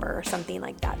December or something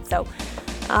like that. So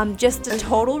just a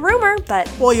total rumor, but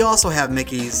Well, you also have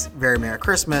Mickey's Very Merry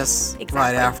Christmas right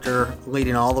Exactly. after,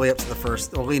 leading all the way up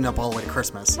to leading up all the way to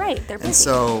Christmas. Right, they're busy. And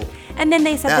so, And then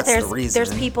they said that That's the there's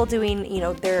reason. people doing,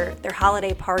 their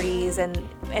holiday parties and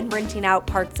renting out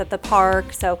parts of the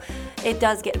park. So it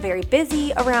does get very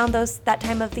busy around that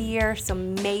time of the year. So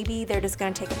maybe they're just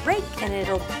going to take a break and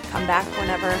it'll come back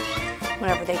whenever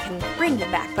they can bring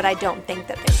them back. But I don't think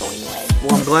that they're going away.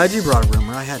 well, I'm glad you brought a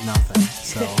rumor. I had nothing.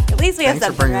 So At least we have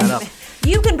thanks for something, bringing right? it up.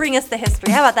 You can bring us the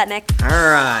history. How about that, Nick? All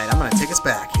right, I'm going to take us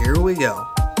back. Here we go.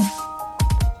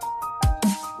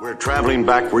 We're traveling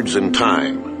backwards in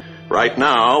time. Right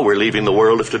now, we're leaving the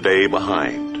world of today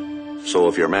behind. So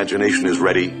if your imagination is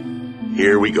ready,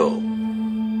 here we go.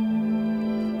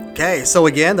 Okay, so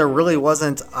again, there really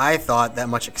wasn't, I thought, that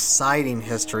much exciting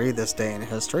history this day in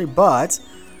history, but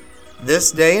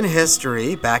this day in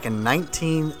history, back in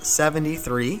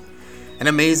 1973, an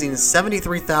amazing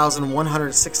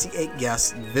 73,168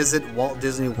 guests visit Walt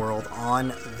Disney World on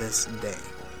this day.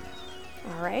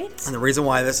 All right. And the reason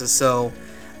why this is so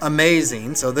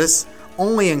amazing, so this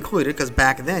only included, because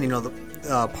back then,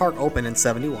 the park opened in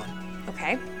 71.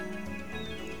 Okay.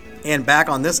 And back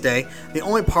on this day, the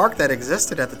only park that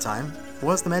existed at the time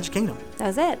was the Magic Kingdom. That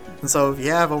was it. And so if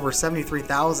you have over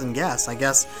 73,000 guests, I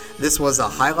guess this was a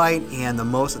highlight and the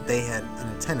most that they had in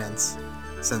attendance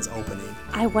since opening.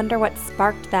 I wonder what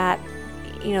sparked that,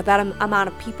 that amount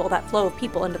of people, that flow of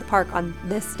people into the park on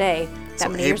this day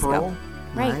that many years ago.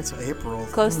 Right. So April.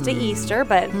 Close to Easter,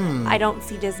 but I don't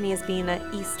see Disney as being an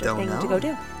Easter thing to go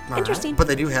do. All Interesting. Right. But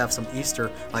they do have some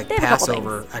Easter, like They have a couple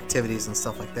Passover activities and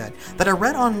stuff like that I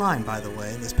read online, by the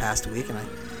way, this past week, and I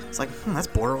was like, that's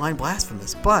borderline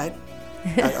blasphemous, but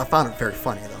I found it very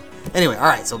funny, though. Anyway, all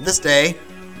right, so this day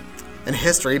in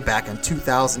history, back in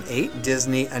 2008,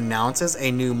 Disney announces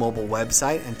a new mobile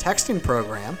website and texting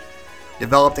program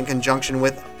developed in conjunction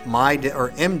with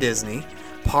M-Disney,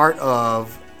 part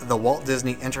of the Walt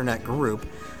Disney Internet Group.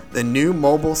 The new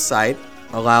mobile site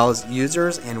allows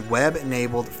users and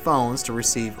web-enabled phones to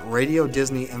receive Radio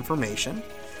Disney information,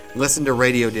 listen to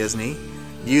Radio Disney,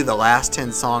 view the last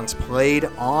 10 songs played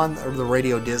on the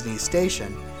Radio Disney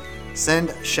station,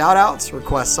 send shout-outs,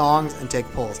 request songs, and take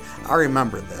polls. I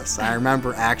remember this. I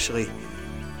remember actually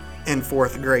in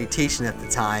 4th grade teaching at the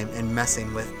time and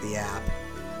messing with the app.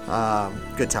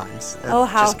 Good times.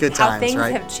 Just good times, things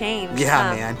right? have changed.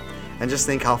 Yeah, man. And just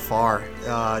think how far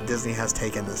Disney has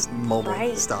taken this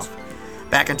mobile stuff.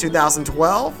 Back in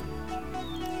 2012,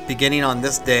 beginning on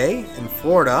this day in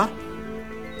Florida,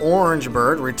 Orange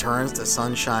Bird returns to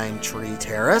Sunshine Tree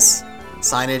Terrace.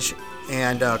 Signage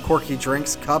and quirky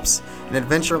drinks, cups, and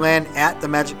Adventureland at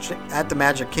the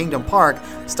Magic Kingdom Park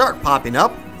start popping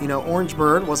up. Orange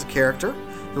Bird was a character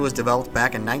who was developed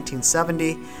back in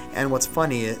 1970. And what's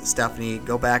funny is, Stephanie,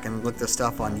 go back and look this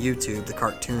stuff on YouTube, the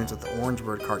cartoons with the Orange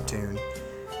Bird cartoon.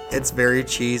 It's very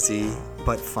cheesy,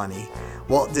 but funny.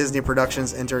 Walt Disney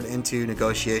Productions entered into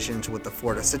negotiations with the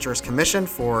Florida Citrus Commission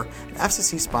for an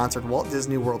FCC-sponsored Walt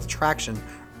Disney World attraction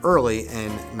early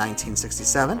in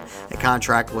 1967. A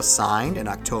contract was signed in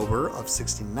October of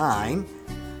 '69,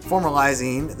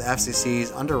 formalizing the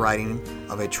FCC's underwriting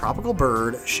of a tropical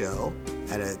bird show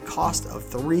at a cost of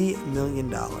 $3 million.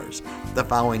 The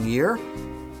following year,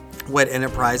 WED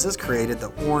Enterprises created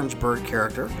the Orange Bird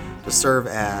character to serve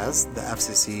as the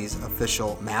FCC's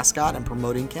official mascot and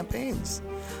promoting campaigns.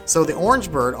 So the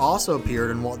Orange Bird also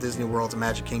appeared in Walt Disney World's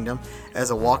Magic Kingdom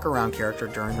as a walk-around character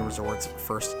during the resort's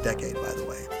first decade, by the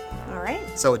way. All right.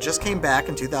 So it just came back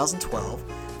in 2012.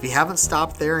 If you haven't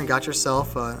stopped there and got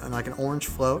yourself like an orange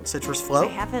float, citrus float.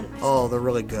 I haven't. Oh, they're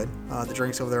really good. The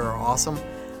drinks over there are awesome.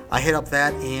 I hit up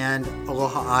that and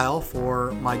Aloha Isle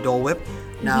for my Dole Whip.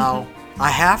 Now, I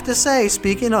have to say,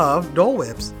 speaking of Dole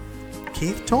Whips,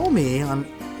 Keith told me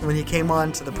when he came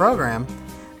on to the program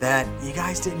that you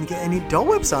guys didn't get any Dole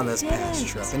Whips on this past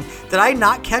trip. And did I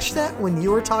not catch that when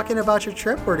you were talking about your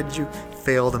trip, or did you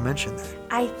fail to mention that?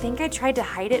 I think I tried to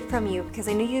hide it from you because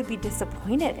I knew you'd be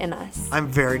disappointed in us. I'm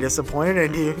very disappointed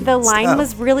in you. The line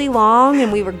was really long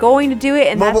and we were going to do it.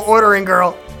 And mobile ordering,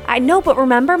 girl. I know, but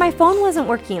remember, my phone wasn't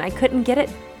working. I couldn't get it.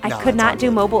 I could not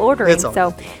do mobile ordering,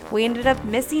 so we ended up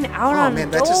missing out on man,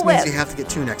 Dole that just Whip. means you have to get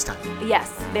 2 next time.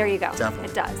 Yes, there you go. Definitely.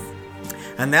 It does.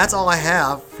 And that's all I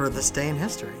have for this day in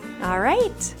history. All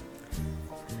right.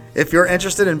 If you're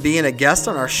interested in being a guest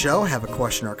on our show, have a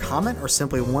question or comment, or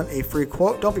simply want a free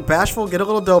quote, don't be bashful, get a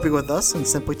little dopey with us, and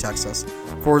simply text us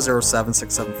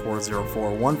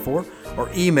 407-674-0414, or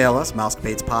email us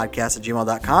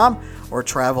mousecapadespodcast@gmail.com, or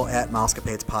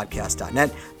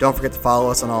travel@mousecapadespodcast.net. Don't forget to follow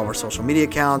us on all of our social media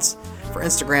accounts. For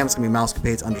Instagram, it's going to be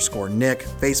mousecapades_Nick.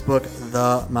 Facebook,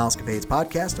 The Mousecapades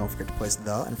Podcast. Don't forget to place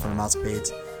the in front of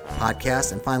Mousecapades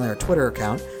Podcast. And finally, our Twitter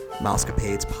account,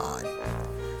 Mousecapades Pod.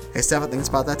 Hey, Steph, I think it's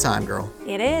about that time, girl.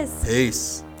 It is.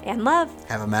 Peace. And love.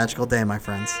 Have a magical day, my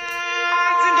friends.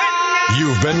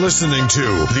 You've been listening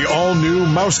to the all-new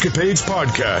Mousecapades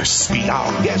Podcast. Be our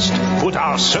guest. Put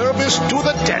our service to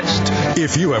the test.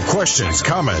 If you have questions,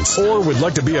 comments, or would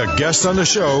like to be a guest on the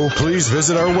show, please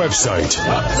visit our website.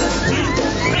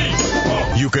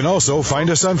 You can also find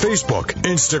us on Facebook,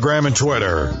 Instagram, and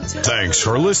Twitter. Thanks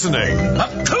for listening.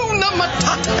 Hakuna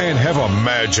Matata. And have a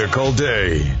magical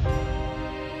day.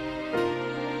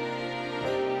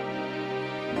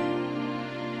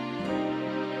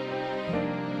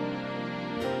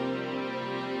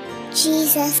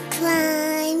 Jesus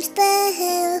climbs the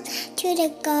hill to the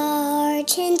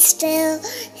garden still.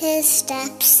 His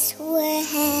steps were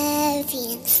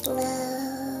heavy and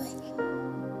slow.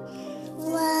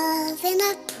 Love in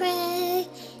a prayer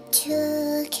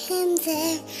took him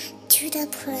there to the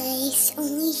place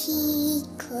only he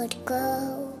could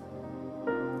go.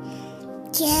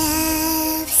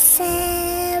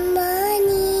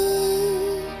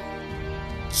 Gethsemane.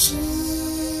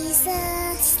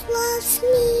 Jesus loves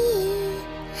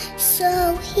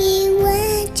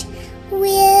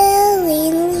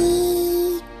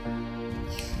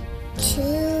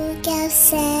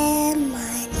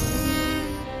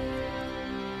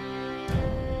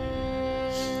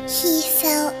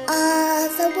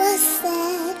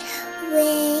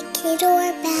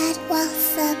that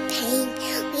was the pain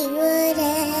we would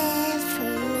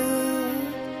ever know.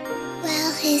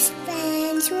 While his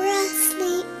friends were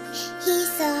asleep, he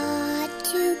thought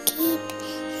to keep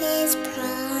his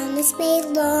promise made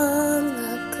long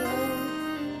ago.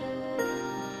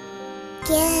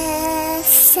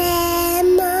 Gethsemane,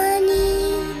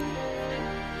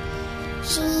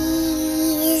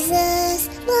 Jesus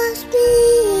loves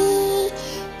me,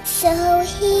 so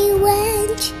he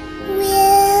went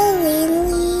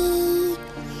willingly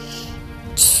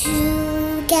to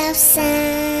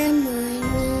Gethsemane.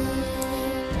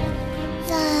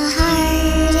 The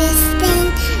hardest thing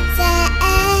that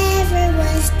ever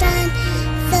was done,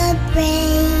 the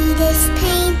greatest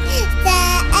pain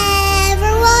that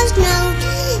ever was known,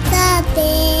 the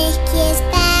biggest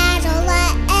battle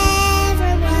that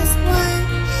ever was won.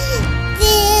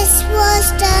 This was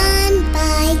done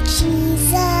by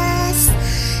Jesus.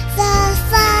 The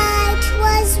fight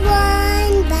was won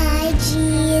by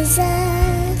Jesus.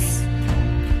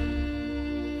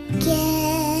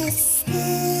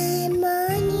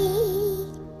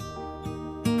 Gethsemane,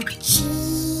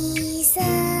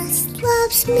 Jesus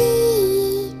loves me,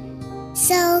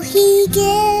 so he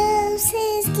gives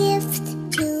his gift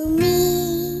to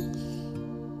me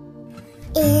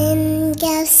in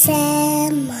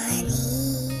Gethsemane.